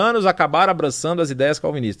puritanos acabaram abraçando as ideias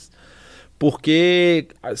calvinistas. Porque,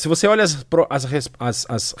 se você olha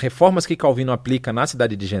as reformas que Calvino aplica na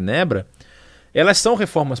cidade de Genebra, elas são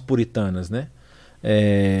reformas puritanas, né?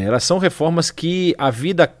 Elas são reformas que a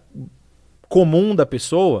vida comum da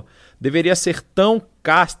pessoa deveria ser tão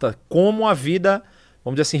casta como a vida,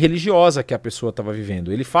 vamos dizer assim, religiosa que a pessoa estava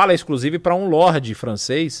vivendo. Ele fala, inclusive, para um lorde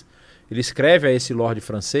francês. Ele escreve a esse lorde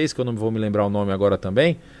francês, que eu não vou me lembrar o nome agora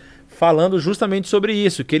também, falando justamente sobre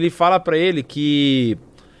isso, que ele fala para ele que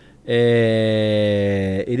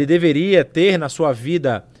ele deveria ter na sua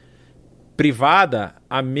vida privada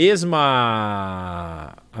a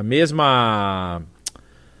mesma,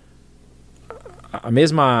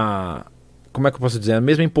 como é que eu posso dizer? A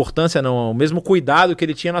mesma importância, não, o mesmo cuidado que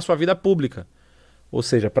ele tinha na sua vida pública. Ou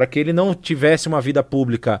seja, para que ele não tivesse uma vida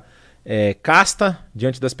pública casta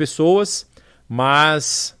diante das pessoas,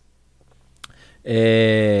 mas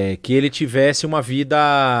que ele tivesse uma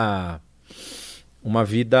vida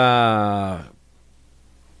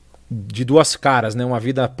de duas caras, né? Uma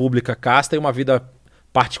vida pública casta e uma vida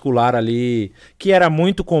particular ali, que era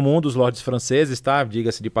muito comum dos lordes franceses, tá?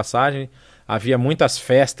 Diga-se de passagem, havia muitas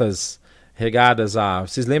festas regadas a...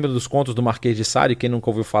 Vocês lembram dos contos do Marquês de Sade? Quem nunca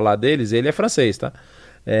ouviu falar deles? Ele é francês, tá?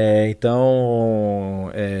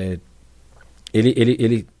 Então,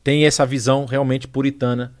 ele tem essa visão realmente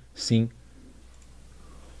puritana, sim,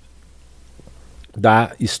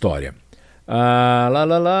 da história.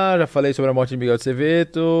 Já falei sobre a morte de Miguel de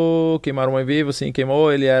Seveto. Queimaram o homem vivo, sim,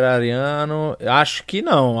 queimou. Ele era ariano? Acho que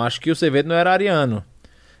não, acho que o Seveto não era ariano.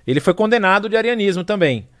 Ele foi condenado de arianismo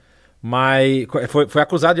também, Mas foi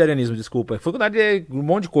acusado de arianismo, desculpa. Foi acusado de um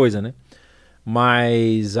monte de coisa, né?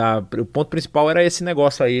 Mas o ponto principal era esse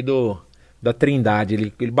negócio aí da trindade.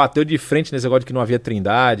 Ele bateu de frente nesse negócio de que não havia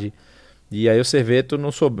trindade. E aí o Serveto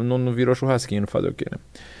não virou churrasquinho, não fazer o quê, né?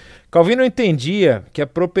 Calvino entendia que a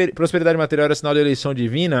prosperidade material era sinal de eleição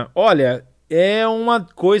divina. Olha, é uma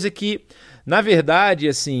coisa que, na verdade,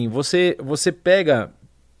 assim, você pega...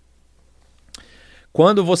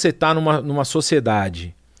 Quando você está numa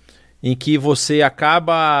sociedade em que você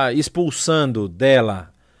acaba expulsando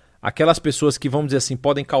dela aquelas pessoas que, vamos dizer assim,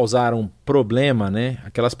 podem causar um problema, né?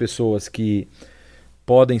 Aquelas pessoas que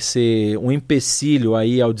podem ser um empecilho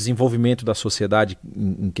aí ao desenvolvimento da sociedade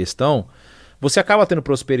em questão, você acaba tendo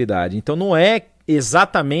prosperidade. Então não é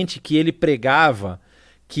exatamente que ele pregava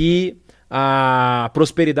que a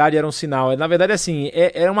prosperidade era um sinal. Na verdade, assim,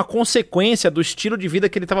 era uma consequência do estilo de vida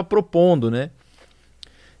que ele estava propondo, né?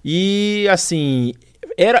 E, assim,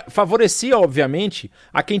 favorecia, obviamente,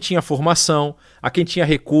 a quem tinha formação, a quem tinha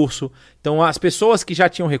recurso. Então, as pessoas que já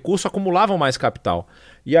tinham recurso acumulavam mais capital.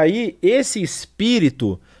 E aí, esse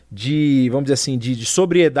espírito de, vamos dizer assim, de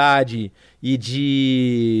sobriedade e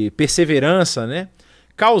de perseverança, né,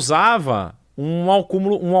 causava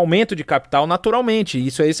um aumento de capital naturalmente.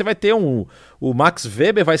 Isso aí você vai ter o Max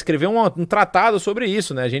Weber vai escrever um tratado sobre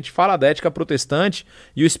isso, né? A gente fala da ética protestante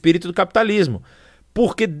e o espírito do capitalismo.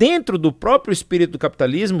 Porque dentro do próprio espírito do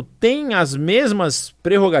capitalismo tem as mesmas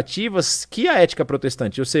prerrogativas que a ética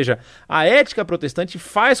protestante. Ou seja, a ética protestante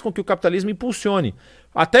faz com que o capitalismo impulsione.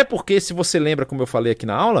 Até porque, se você lembra, como eu falei aqui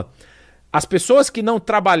na aula, as pessoas que não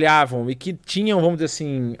trabalhavam e que tinham, vamos dizer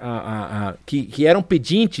assim, que eram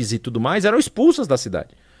pedintes e tudo mais, eram expulsas da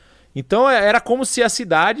cidade. Então era como se a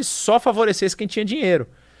cidade só favorecesse quem tinha dinheiro.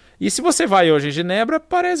 E se você vai hoje em Genebra,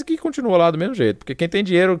 parece que continua lá do mesmo jeito. Porque quem não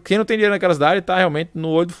tem dinheiro naquela cidade está realmente no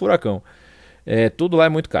olho do furacão. Tudo lá é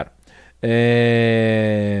muito caro.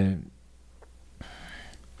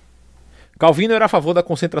 Calvino era a favor da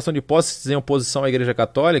concentração de posses em oposição à Igreja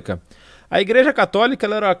Católica. A Igreja Católica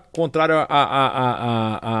ela era contrária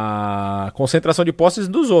à concentração de posses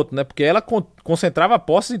dos outros, né? Porque ela concentrava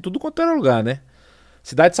posses em tudo quanto era lugar, né?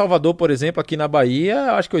 Cidade de Salvador, por exemplo, aqui na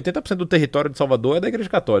Bahia, acho que 80% do território de Salvador é da Igreja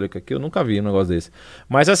Católica, que eu nunca vi um negócio desse.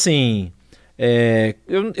 Mas assim,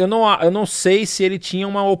 eu não sei se ele tinha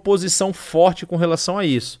uma oposição forte com relação a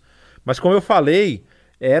isso. Mas como eu falei,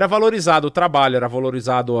 era valorizado o trabalho, era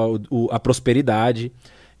valorizado a prosperidade,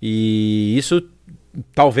 e isso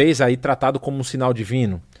talvez aí tratado como um sinal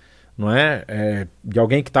divino, não é? De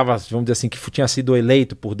alguém que estava, vamos dizer assim, que tinha sido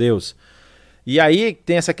eleito por Deus. E aí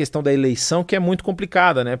tem essa questão da eleição que é muito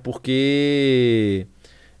complicada, né? Porque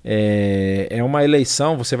é uma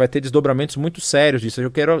eleição, você vai ter desdobramentos muito sérios disso.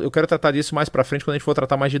 Eu quero tratar disso mais pra frente quando a gente for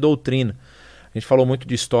tratar mais de doutrina. A gente falou muito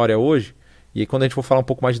de história hoje, e aí quando a gente for falar um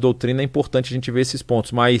pouco mais de doutrina é importante a gente ver esses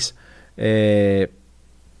pontos. Mas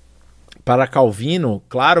para Calvino,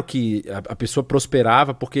 claro que a pessoa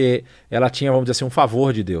prosperava porque ela tinha, vamos dizer assim, um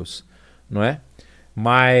favor de Deus, não é?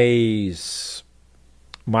 Mas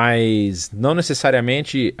não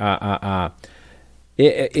necessariamente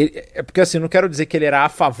porque assim, não quero dizer que ele era a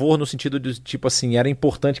favor no sentido de, tipo assim, era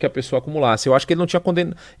importante que a pessoa acumulasse. Eu acho que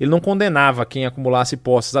ele não condenava quem acumulasse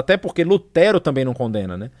posses, até porque Lutero também não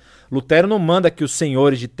condena, né? Lutero não manda que os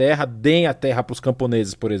senhores de terra deem a terra para os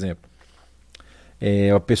camponeses, por exemplo.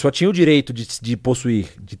 A pessoa tinha o direito de possuir,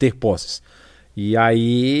 de ter posses. E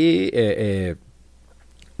aí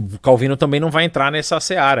Calvino também não vai entrar nessa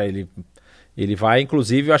seara. Ele vai,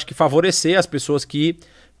 inclusive, eu acho que favorecer as pessoas que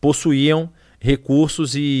possuíam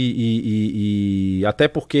recursos e até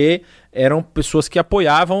porque eram pessoas que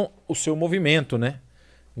apoiavam o seu movimento, né?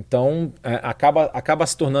 Então, acaba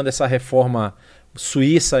se tornando essa reforma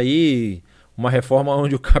suíça aí uma reforma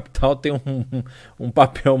onde o capital tem um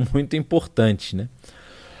papel muito importante, né?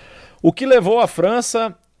 O que levou a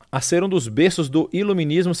França a ser um dos berços do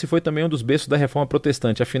iluminismo se foi também um dos berços da reforma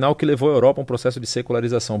protestante. Afinal, o que levou a Europa a um processo de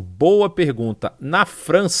secularização? Boa pergunta. Na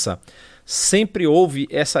França, sempre houve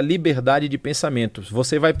essa liberdade de pensamento.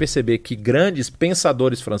 Você vai perceber que grandes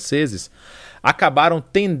pensadores franceses acabaram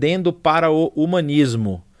tendendo para o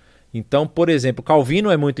humanismo. Então, por exemplo,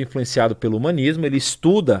 Calvino é muito influenciado pelo humanismo, ele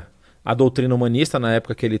estuda a doutrina humanista na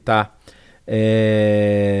época que ele está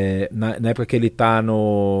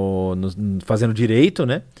fazendo direito,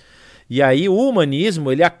 né? E aí o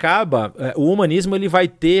humanismo ele vai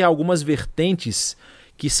ter algumas vertentes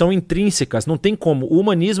que são intrínsecas, não tem como. O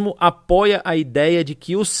humanismo apoia a ideia de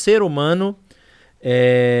que o ser humano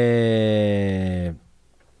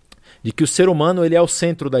ele é o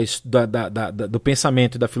centro do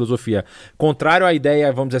pensamento e da filosofia. Contrário à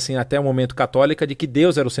ideia, vamos dizer assim, até o momento católica, de que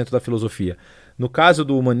Deus era o centro da filosofia. No caso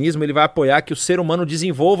do humanismo, ele vai apoiar que o ser humano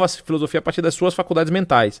desenvolva a filosofia a partir das suas faculdades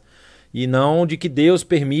mentais. E não de que Deus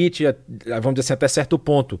permite, vamos dizer assim, até certo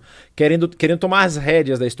ponto, querendo tomar as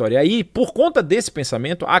rédeas da história. E aí, por conta desse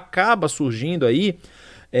pensamento, acaba surgindo aí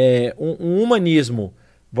um humanismo,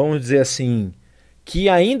 vamos dizer assim, que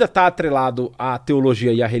ainda está atrelado à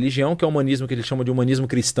teologia e à religião, que é o humanismo que eles chamam de humanismo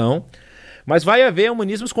cristão, mas vai haver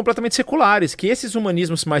humanismos completamente seculares, que esses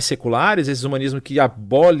humanismos mais seculares, esses humanismos que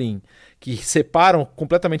abolem, que separam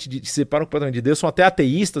completamente de Deus, são até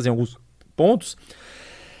ateístas em alguns pontos,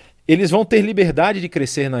 eles vão ter liberdade de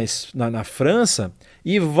crescer na França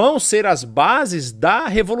e vão ser as bases da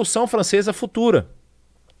Revolução Francesa futura,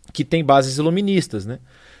 que tem bases iluministas, né?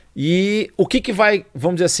 E o que vai,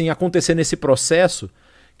 vamos dizer assim, acontecer nesse processo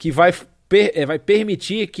que vai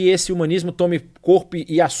permitir que esse humanismo tome corpo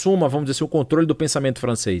e assuma, vamos dizer assim, o controle do pensamento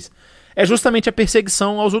francês? É justamente a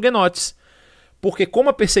perseguição aos huguenotes. Porque como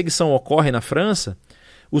a perseguição ocorre na França,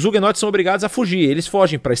 os huguenotes são obrigados a fugir. Eles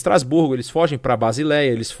fogem para Estrasburgo, eles fogem para Basileia,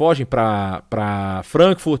 eles fogem para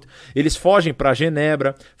Frankfurt, eles fogem para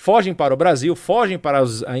Genebra, fogem para o Brasil, fogem para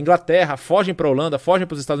a Inglaterra, fogem para a Holanda, fogem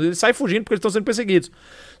para os Estados Unidos, eles saem fugindo porque eles estão sendo perseguidos.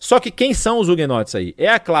 Só que quem são os huguenotes aí? É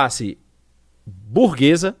a classe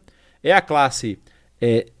burguesa, é a classe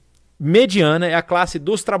mediana, é a classe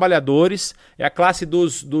dos trabalhadores, é a classe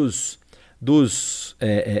dos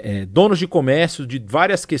donos de comércio, de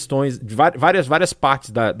várias questões, de várias partes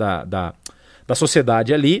da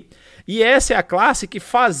sociedade ali. E essa é a classe que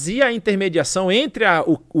fazia a intermediação entre a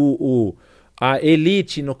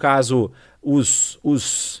elite, no caso, o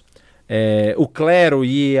clero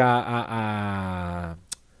e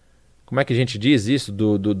como é que a gente diz isso?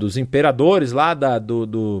 Dos imperadores lá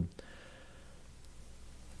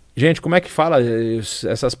Gente, como é que fala?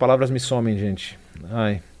 Essas palavras me somem, gente.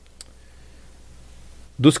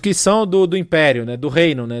 Dos que são do império, né? Do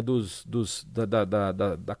reino, né?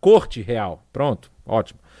 Da corte real. Pronto,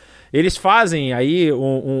 ótimo. Eles fazem aí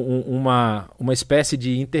uma espécie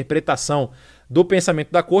de interpretação do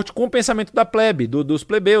pensamento da corte com o pensamento da plebe, dos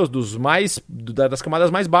plebeus, das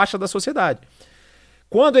camadas mais baixas da sociedade.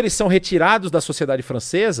 Quando eles são retirados da sociedade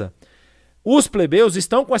francesa, os plebeus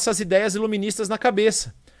estão com essas ideias iluministas na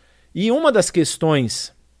cabeça. E uma das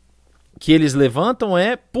questões que eles levantam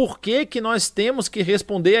é por que nós temos que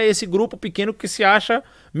responder a esse grupo pequeno que se acha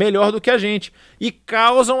melhor do que a gente. E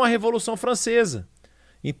causam a Revolução Francesa.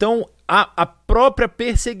 Então, a própria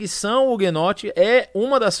perseguição huguenote é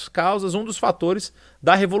uma das causas, um dos fatores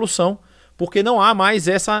da Revolução. Porque não há mais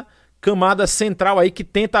essa camada central aí que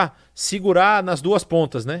tenta segurar nas duas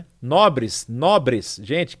pontas, né? Nobres.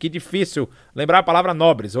 Gente, que difícil lembrar a palavra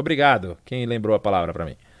nobres. Obrigado, quem lembrou a palavra para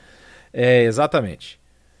mim. Exatamente.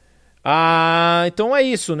 Então é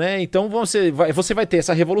isso, né? Então você vai ter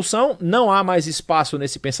essa revolução, não há mais espaço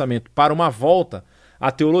nesse pensamento para uma volta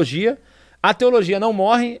à teologia. A teologia não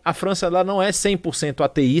morre, a França ela não é 100%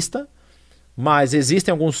 ateísta, mas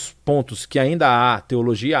existem alguns pontos que ainda há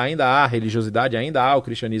teologia, ainda há religiosidade, ainda há o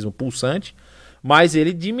cristianismo pulsante, mas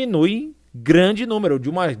ele diminui em grande número, de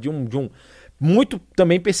um muito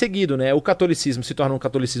também perseguido, né? O catolicismo se torna um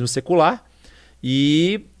catolicismo secular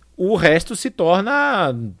e o resto se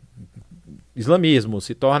torna islamismo,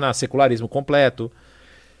 se torna secularismo completo.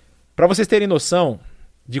 Para vocês terem noção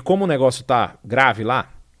de como o negócio tá grave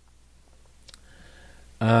lá,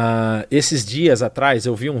 esses dias atrás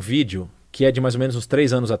eu vi um vídeo que é de mais ou menos uns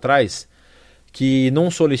 3 anos atrás, que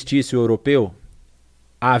num solstício europeu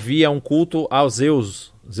havia um culto aos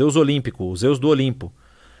Zeus olímpico, os Zeus do Olimpo.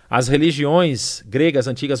 As religiões gregas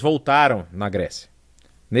antigas voltaram na Grécia.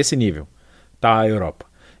 Nesse nível tá a Europa.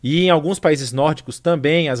 E em alguns países nórdicos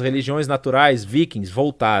também as religiões naturais vikings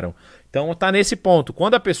voltaram. Então está nesse ponto.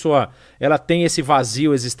 Quando a pessoa ela tem esse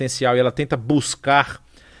vazio existencial e ela tenta buscar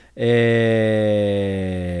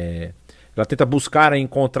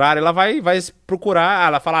encontrar, ela vai procurar,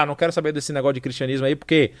 ela fala, não quero saber desse negócio de cristianismo aí,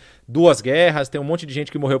 porque 2 guerras, tem um monte de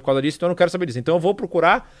gente que morreu por causa disso, então eu não quero saber disso. Então eu vou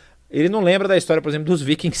procurar. Ele não lembra da história, por exemplo, dos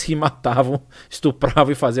vikings que matavam, estupravam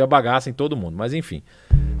e faziam bagaça em todo mundo. Mas enfim.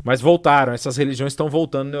 Mas voltaram, essas religiões estão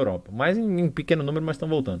voltando na Europa. Mais em pequeno número, mas estão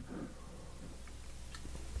voltando.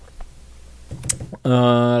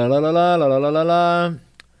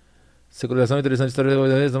 Secularização interessante, história.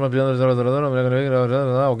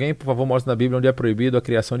 Alguém, por favor, mostre na Bíblia onde é proibido a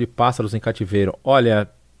criação de pássaros em cativeiro. Olha,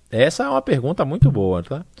 essa é uma pergunta muito boa,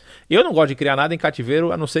 tá? Eu não gosto de criar nada em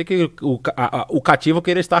cativeiro, a não ser que o cativo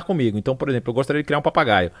queira estar comigo. Então, por exemplo, eu gostaria de criar um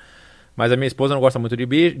papagaio. Mas a minha esposa não gosta muito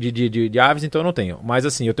de aves, então eu não tenho. Mas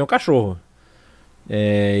assim, eu tenho um cachorro.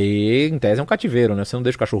 E em tese é um cativeiro, né? Você não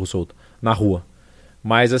deixa o cachorro solto na rua.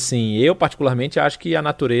 Mas assim, eu particularmente acho que a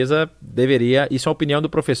natureza deveria... Isso é a opinião do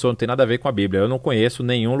professor, não tem nada a ver com a Bíblia. Eu não conheço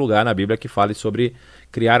nenhum lugar na Bíblia que fale sobre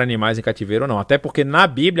criar animais em cativeiro ou não. Até porque na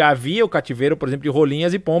Bíblia havia o cativeiro, por exemplo, de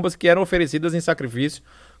rolinhas e pombas que eram oferecidas em sacrifício.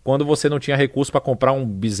 Quando você não tinha recurso para comprar um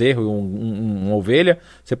bezerro, uma ovelha,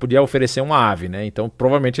 você podia oferecer uma ave, né? Então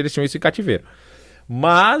provavelmente eles tinham isso em cativeiro.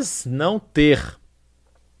 Mas não ter...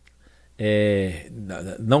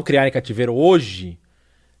 não criar em cativeiro hoje...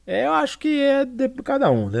 eu acho que é de cada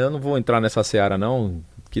um, né? Eu não vou entrar nessa seara, não.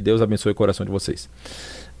 Que Deus abençoe o coração de vocês.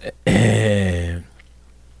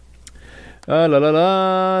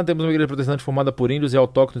 Temos uma igreja protestante formada por índios e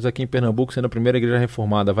autóctones aqui em Pernambuco, sendo a primeira igreja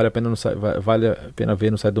reformada. Vale a pena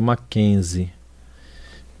ver no site do Mackenzie.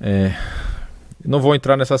 Não vou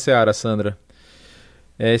entrar nessa seara, Sandra.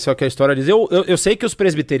 Isso é o que a história diz. Eu sei que os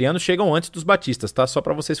presbiterianos chegam antes dos batistas, tá? Só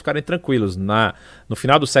para vocês ficarem tranquilos. No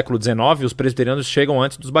final do século XIX, os presbiterianos chegam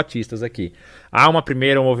antes dos batistas aqui. Há um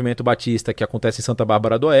movimento batista que acontece em Santa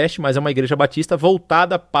Bárbara do Oeste, mas é uma igreja batista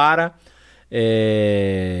voltada para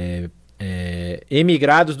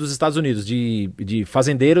emigrados dos Estados Unidos, de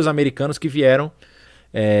fazendeiros americanos que vieram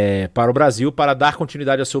para o Brasil para dar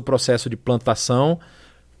continuidade ao seu processo de plantação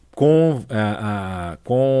com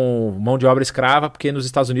mão de obra escrava, porque nos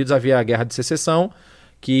Estados Unidos havia a Guerra de Secessão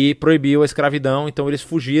que proibiu a escravidão, então eles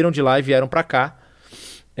fugiram de lá e vieram para cá.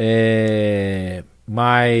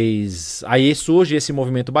 Mas aí surge esse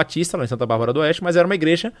movimento batista lá em Santa Bárbara do Oeste, mas era uma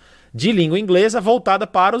igreja de língua inglesa voltada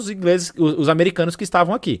para os americanos que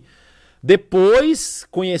estavam aqui. Depois,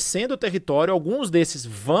 conhecendo o território, alguns desses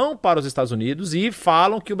vão para os Estados Unidos e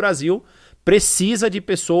falam que o Brasil precisa de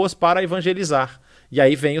pessoas para evangelizar. E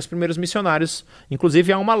aí vem os primeiros missionários.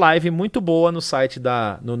 Inclusive há uma live muito boa no site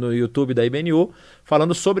no YouTube da IBNU,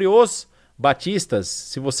 falando sobre os batistas.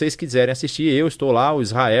 Se vocês quiserem assistir, eu estou lá, o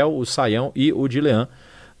Israel, o Saião e o Dilean.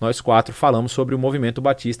 Nós 4 falamos sobre o movimento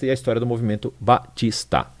batista e a história do movimento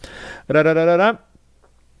batista.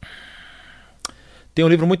 Tem um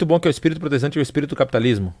livro muito bom que é o Espírito Protestante e o Espírito do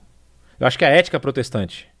Capitalismo. Eu acho que é a Ética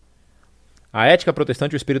Protestante. A Ética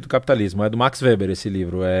Protestante e o Espírito do Capitalismo. É do Max Weber esse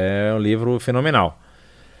livro. É um livro fenomenal.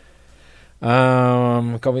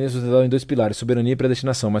 Calvinismo sustentado em 2 pilares, soberania e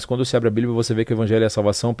predestinação. Mas quando se abre a Bíblia, você vê que o Evangelho é a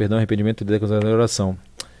salvação, perdão, arrependimento e oração.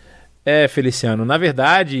 Feliciano, na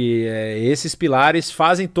verdade, esses pilares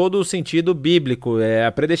fazem todo o sentido bíblico.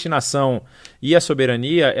 A predestinação e a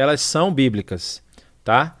soberania, elas são bíblicas,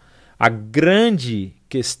 tá? A grande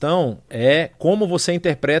questão é como você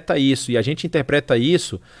interpreta isso. E a gente interpreta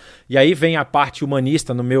isso... E aí vem a parte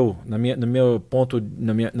humanista no meu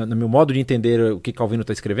modo de entender o que Calvino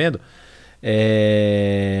está escrevendo.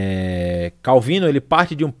 Calvino ele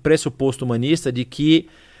parte de um pressuposto humanista de que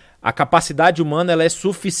a capacidade humana ela é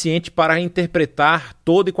suficiente para interpretar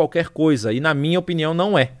toda e qualquer coisa. E na minha opinião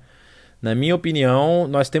não é. Na minha opinião,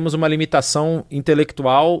 nós temos uma limitação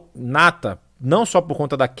intelectual nata, não só por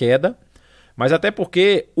conta da queda, mas até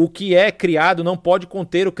porque o que é criado não pode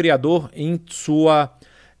conter o Criador em sua...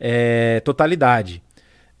 totalidade.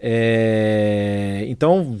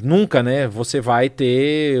 Então nunca, né, você vai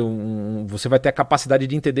ter a capacidade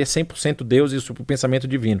de entender 100% Deus e o pensamento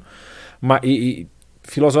divino.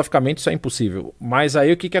 Filosoficamente isso é impossível. Mas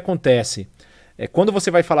aí o que acontece? Quando você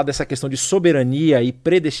vai falar dessa questão de soberania e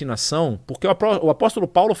predestinação, porque o apóstolo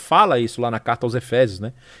Paulo fala isso lá na carta aos Efésios,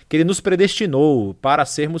 né, que ele nos predestinou para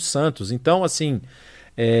sermos santos. Então assim,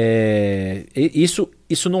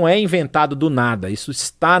 isso não é inventado do nada, isso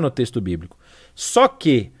está no texto bíblico. Só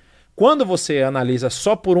que, quando você analisa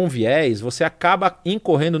só por um viés, você acaba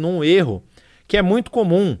incorrendo num erro que é muito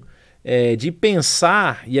comum, de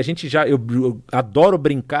pensar, e eu adoro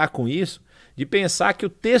brincar com isso, de pensar que o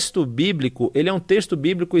texto bíblico, ele é um texto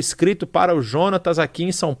bíblico escrito para o Jonatas aqui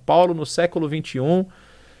em São Paulo no século XXI.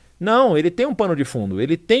 Não, ele tem um pano de fundo,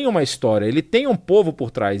 ele tem uma história, ele tem um povo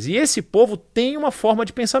por trás, e esse povo tem uma forma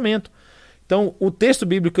de pensamento. Então, o texto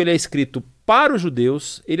bíblico ele é escrito para os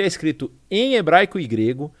judeus, ele é escrito em hebraico e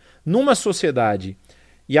grego, numa sociedade,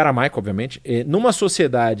 e aramaico, obviamente, numa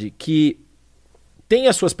sociedade que tem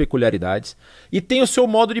as suas peculiaridades e tem o seu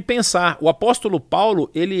modo de pensar. O apóstolo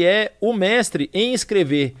Paulo, ele é o mestre em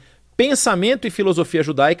escrever pensamento e filosofia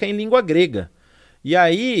judaica em língua grega. E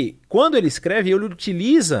aí, quando ele escreve, ele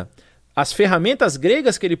utiliza as ferramentas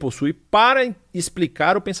gregas que ele possui para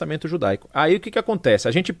explicar o pensamento judaico. Aí o que acontece?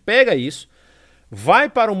 A gente pega isso, vai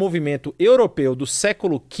para o movimento europeu do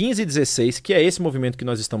século XV e XVI, que é esse movimento que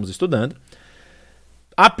nós estamos estudando,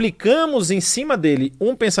 aplicamos em cima dele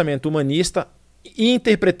um pensamento humanista e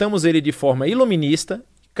interpretamos ele de forma iluminista,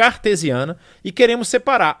 cartesiana e queremos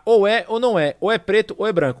separar, ou é ou não é, ou é preto ou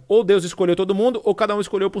é branco, ou Deus escolheu todo mundo, ou cada um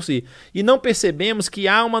escolheu por si. E não percebemos que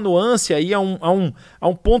há uma nuance aí, há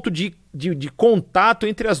um ponto de contato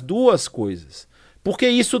entre as duas coisas. Porque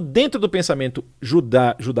isso, dentro do pensamento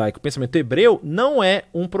judaico, pensamento hebreu, não é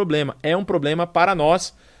um problema. É um problema para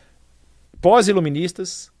nós,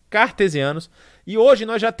 pós-iluministas, cartesianos. E hoje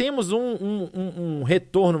nós já temos um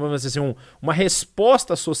retorno, vamos dizer assim, uma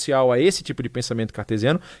resposta social a esse tipo de pensamento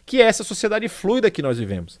cartesiano, que é essa sociedade fluida que nós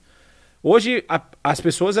vivemos. Hoje, as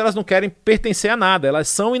pessoas elas não querem pertencer a nada, elas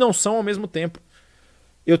são e não são ao mesmo tempo.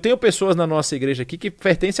 Eu tenho pessoas na nossa igreja aqui que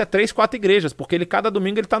pertencem a 3, 4 igrejas, porque cada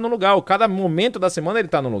domingo ele está no lugar, ou cada momento da semana ele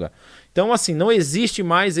está no lugar. Então, assim, não existe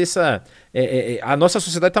mais essa... a nossa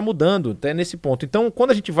sociedade está mudando até nesse ponto. Então,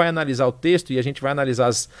 quando a gente vai analisar o texto e a gente vai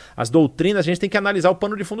analisar as doutrinas, a gente tem que analisar o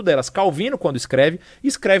pano de fundo delas. Calvino, quando escreve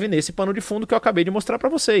nesse pano de fundo que eu acabei de mostrar para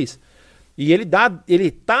vocês. E ele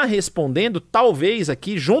está respondendo, talvez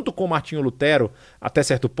aqui, junto com Martinho Lutero, até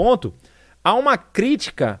certo ponto, a uma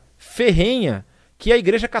crítica ferrenha que a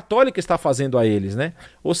Igreja Católica está fazendo a eles, né?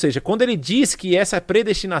 Ou seja, quando ele diz que essa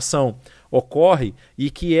predestinação ocorre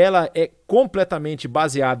e que ela é completamente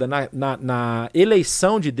baseada na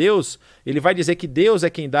eleição de Deus, ele vai dizer que Deus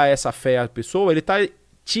é quem dá essa fé à pessoa, ele está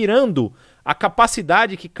tirando a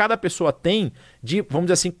capacidade que cada pessoa tem de, vamos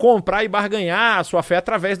dizer assim, comprar e barganhar a sua fé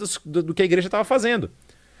através do que a igreja estava fazendo.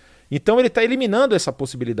 Então ele está eliminando essa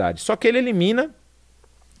possibilidade. Só que ele elimina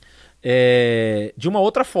de uma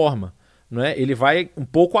outra forma. Né? Ele vai um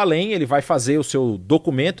pouco além, ele vai fazer o seu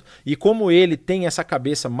documento, e como ele tem essa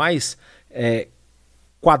cabeça mais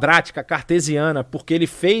quadrática, cartesiana, porque ele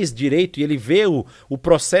fez direito e ele vê o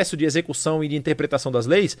processo de execução e de interpretação das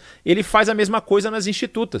leis, ele faz a mesma coisa nas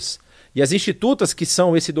institutas. E as institutas, que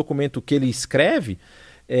são esse documento que ele escreve,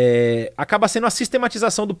 acaba sendo a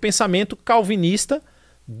sistematização do pensamento calvinista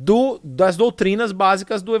das doutrinas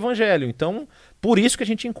básicas do Evangelho. Então, por isso que a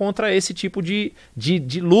gente encontra esse tipo de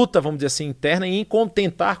luta, vamos dizer assim, interna em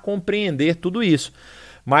tentar compreender tudo isso.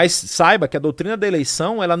 Mas saiba que a doutrina da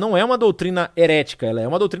eleição ela não é uma doutrina herética, ela é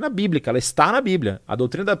uma doutrina bíblica, ela está na Bíblia. A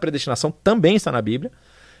doutrina da predestinação também está na Bíblia.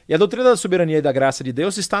 E a doutrina da soberania e da graça de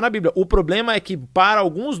Deus está na Bíblia. O problema é que, para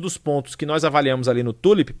alguns dos pontos que nós avaliamos ali no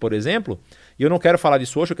Tulip, por exemplo, e eu não quero falar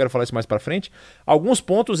disso hoje, eu quero falar isso mais para frente, alguns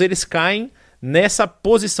pontos eles caem nessa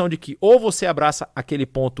posição de que ou você abraça aquele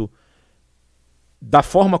ponto da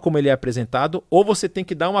forma como ele é apresentado, ou você tem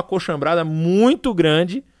que dar uma coxambrada muito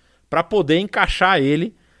grande para poder encaixar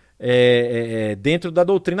ele dentro da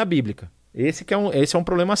doutrina bíblica. Esse é um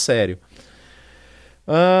problema sério.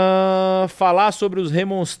 Falar sobre os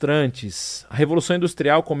remonstrantes. A Revolução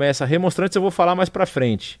Industrial começa. Remonstrantes eu vou falar mais para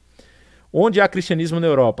frente. Onde há cristianismo na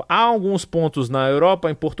Europa? Há alguns pontos na Europa,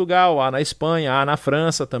 em Portugal, há na Espanha, há na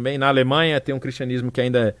França também. Na Alemanha tem um cristianismo que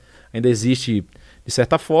ainda existe de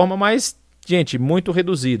certa forma, mas, gente, muito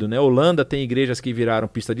reduzido, né? Holanda tem igrejas que viraram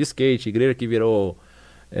pista de skate, igreja que virou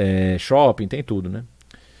shopping, tem tudo, né?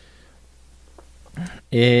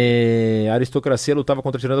 A aristocracia lutava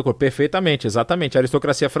contra a tirania do corpo. Perfeitamente, exatamente. A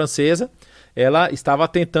aristocracia francesa ela estava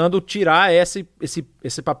tentando tirar esse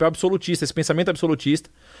papel absolutista, esse pensamento absolutista,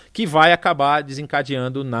 que vai acabar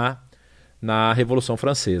desencadeando na Revolução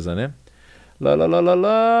Francesa, né?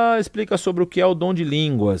 Explica sobre o que é o dom de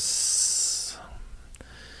línguas.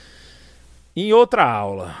 Em outra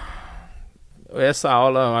aula. Essa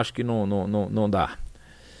aula eu acho que não dá.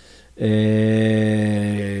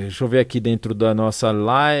 Deixa eu ver aqui dentro da nossa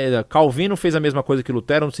live. Calvino fez a mesma coisa que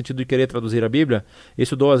Lutero no sentido de querer traduzir a Bíblia. Ele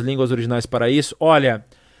estudou as línguas originais para isso. Olha,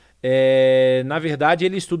 na verdade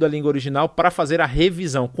ele estuda a língua original para fazer a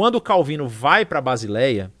revisão. Quando Calvino vai para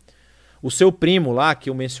Basileia, o seu primo lá, que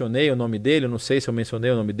eu mencionei o nome dele, eu não sei se eu mencionei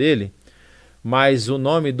o nome dele, mas o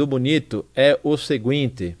nome do bonito é o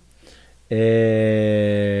seguinte.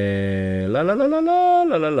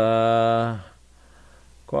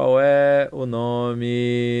 Qual é o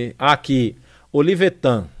nome? Aqui,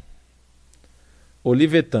 Olivetan,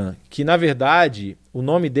 que na verdade o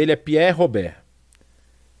nome dele é Pierre Robert.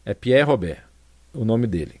 É Pierre Robert, o nome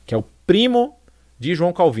dele, que é o primo de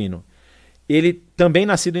João Calvino. Ele também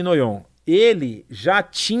nascido em Noyon. Ele já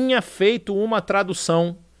tinha feito uma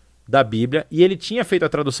tradução da Bíblia e ele tinha feito a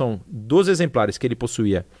tradução dos exemplares que ele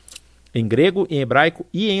possuía em grego, em hebraico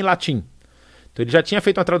e em latim. Então ele já tinha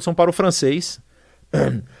feito uma tradução para o francês.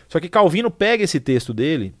 Só que Calvino pega esse texto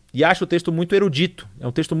dele e acha o texto muito erudito. É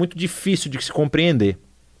um texto muito difícil de se compreender.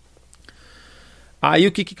 Aí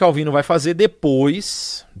o que Calvino vai fazer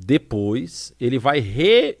depois? Ele vai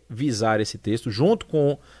revisar esse texto junto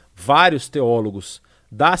com vários teólogos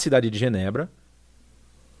da cidade de Genebra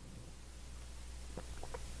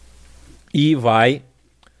e vai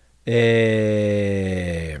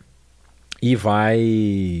E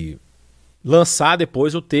vai lançar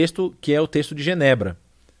depois o texto que é o texto de Genebra,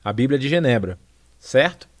 a Bíblia de Genebra,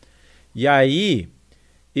 certo? E aí,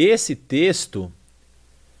 esse texto,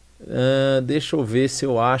 deixa eu ver se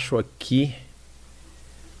eu acho aqui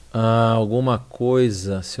alguma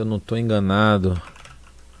coisa, se eu não estou enganado.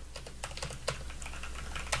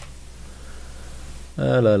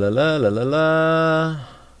 Lá, lá, lá, lá, lá, lá.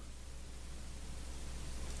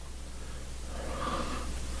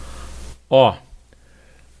 Ó,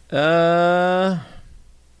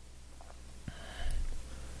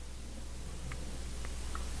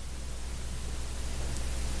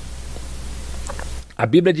 a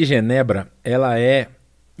Bíblia de Genebra, ela é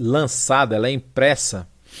lançada, ela é impressa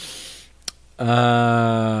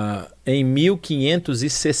em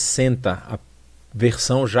 1560, a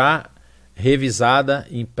versão já revisada,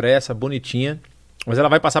 impressa, bonitinha, mas ela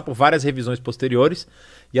vai passar por várias revisões posteriores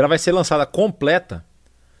e ela vai ser lançada completa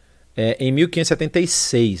em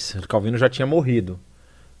 1576. Calvino já tinha morrido,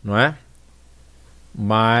 não é?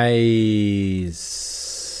 Mas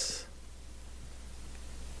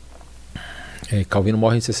Calvino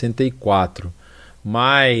morre em 64.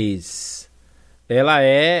 Mas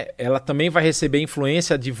ela também vai receber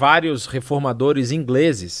influência de vários reformadores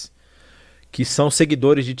ingleses que são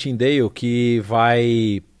seguidores de Tyndale, que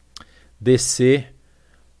vai descer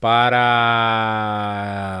para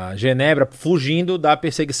Genebra, fugindo da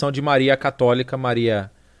perseguição de Maria Católica,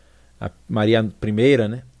 Maria I,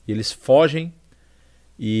 né? E eles fogem.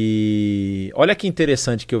 E olha que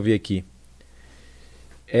interessante que eu vi aqui.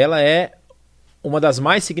 Ela é uma das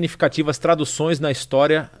mais significativas traduções na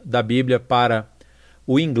história da Bíblia para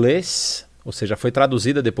o inglês, ou seja, foi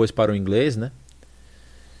traduzida depois para o inglês, né?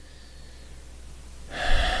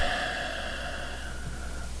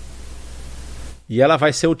 E ela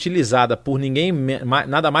vai ser utilizada por nada mais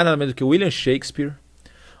nada menos do que William Shakespeare,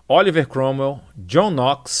 Oliver Cromwell, John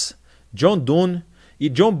Knox, John Donne e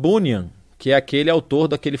John Bunyan, que é aquele autor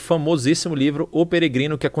daquele famosíssimo livro O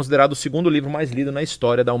Peregrino, que é considerado o segundo livro mais lido na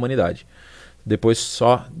história da humanidade, depois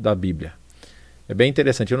só da Bíblia. É bem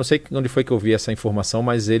interessante. Eu não sei onde foi que eu vi essa informação,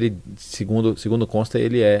 mas ele, segundo consta,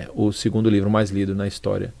 ele é o segundo livro mais lido na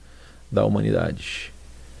história da humanidade.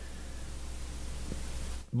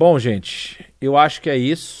 Bom, gente, eu acho que é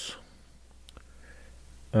isso.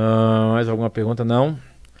 Mais alguma pergunta? Não.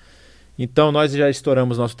 Então, nós já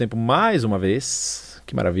estouramos nosso tempo mais uma vez.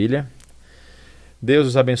 Que maravilha. Deus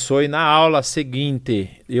os abençoe. Na aula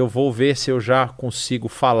seguinte, eu vou ver se eu já consigo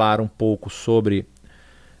falar um pouco sobre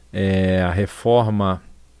a reforma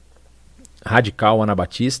radical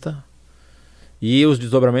anabatista e os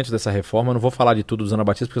desdobramentos dessa reforma. Não vou falar de tudo dos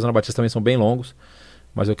anabatistas, porque os anabatistas também são bem longos.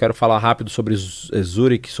 Mas eu quero falar rápido sobre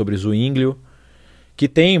Zurich, sobre Zwinglio, que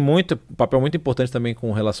tem um papel muito importante também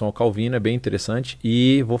com relação ao Calvino, é bem interessante.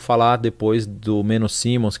 E vou falar depois do Menno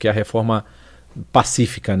Simons, que é a reforma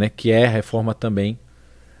pacífica, né? Que é a reforma também,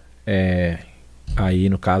 aí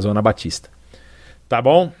no caso, anabatista. Tá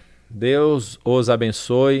bom? Deus os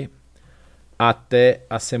abençoe. Até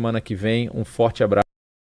a semana que vem. Um forte abraço.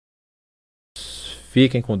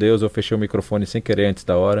 Fiquem com Deus. Eu fechei o microfone sem querer antes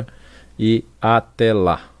da hora. E até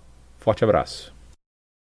lá. Forte abraço.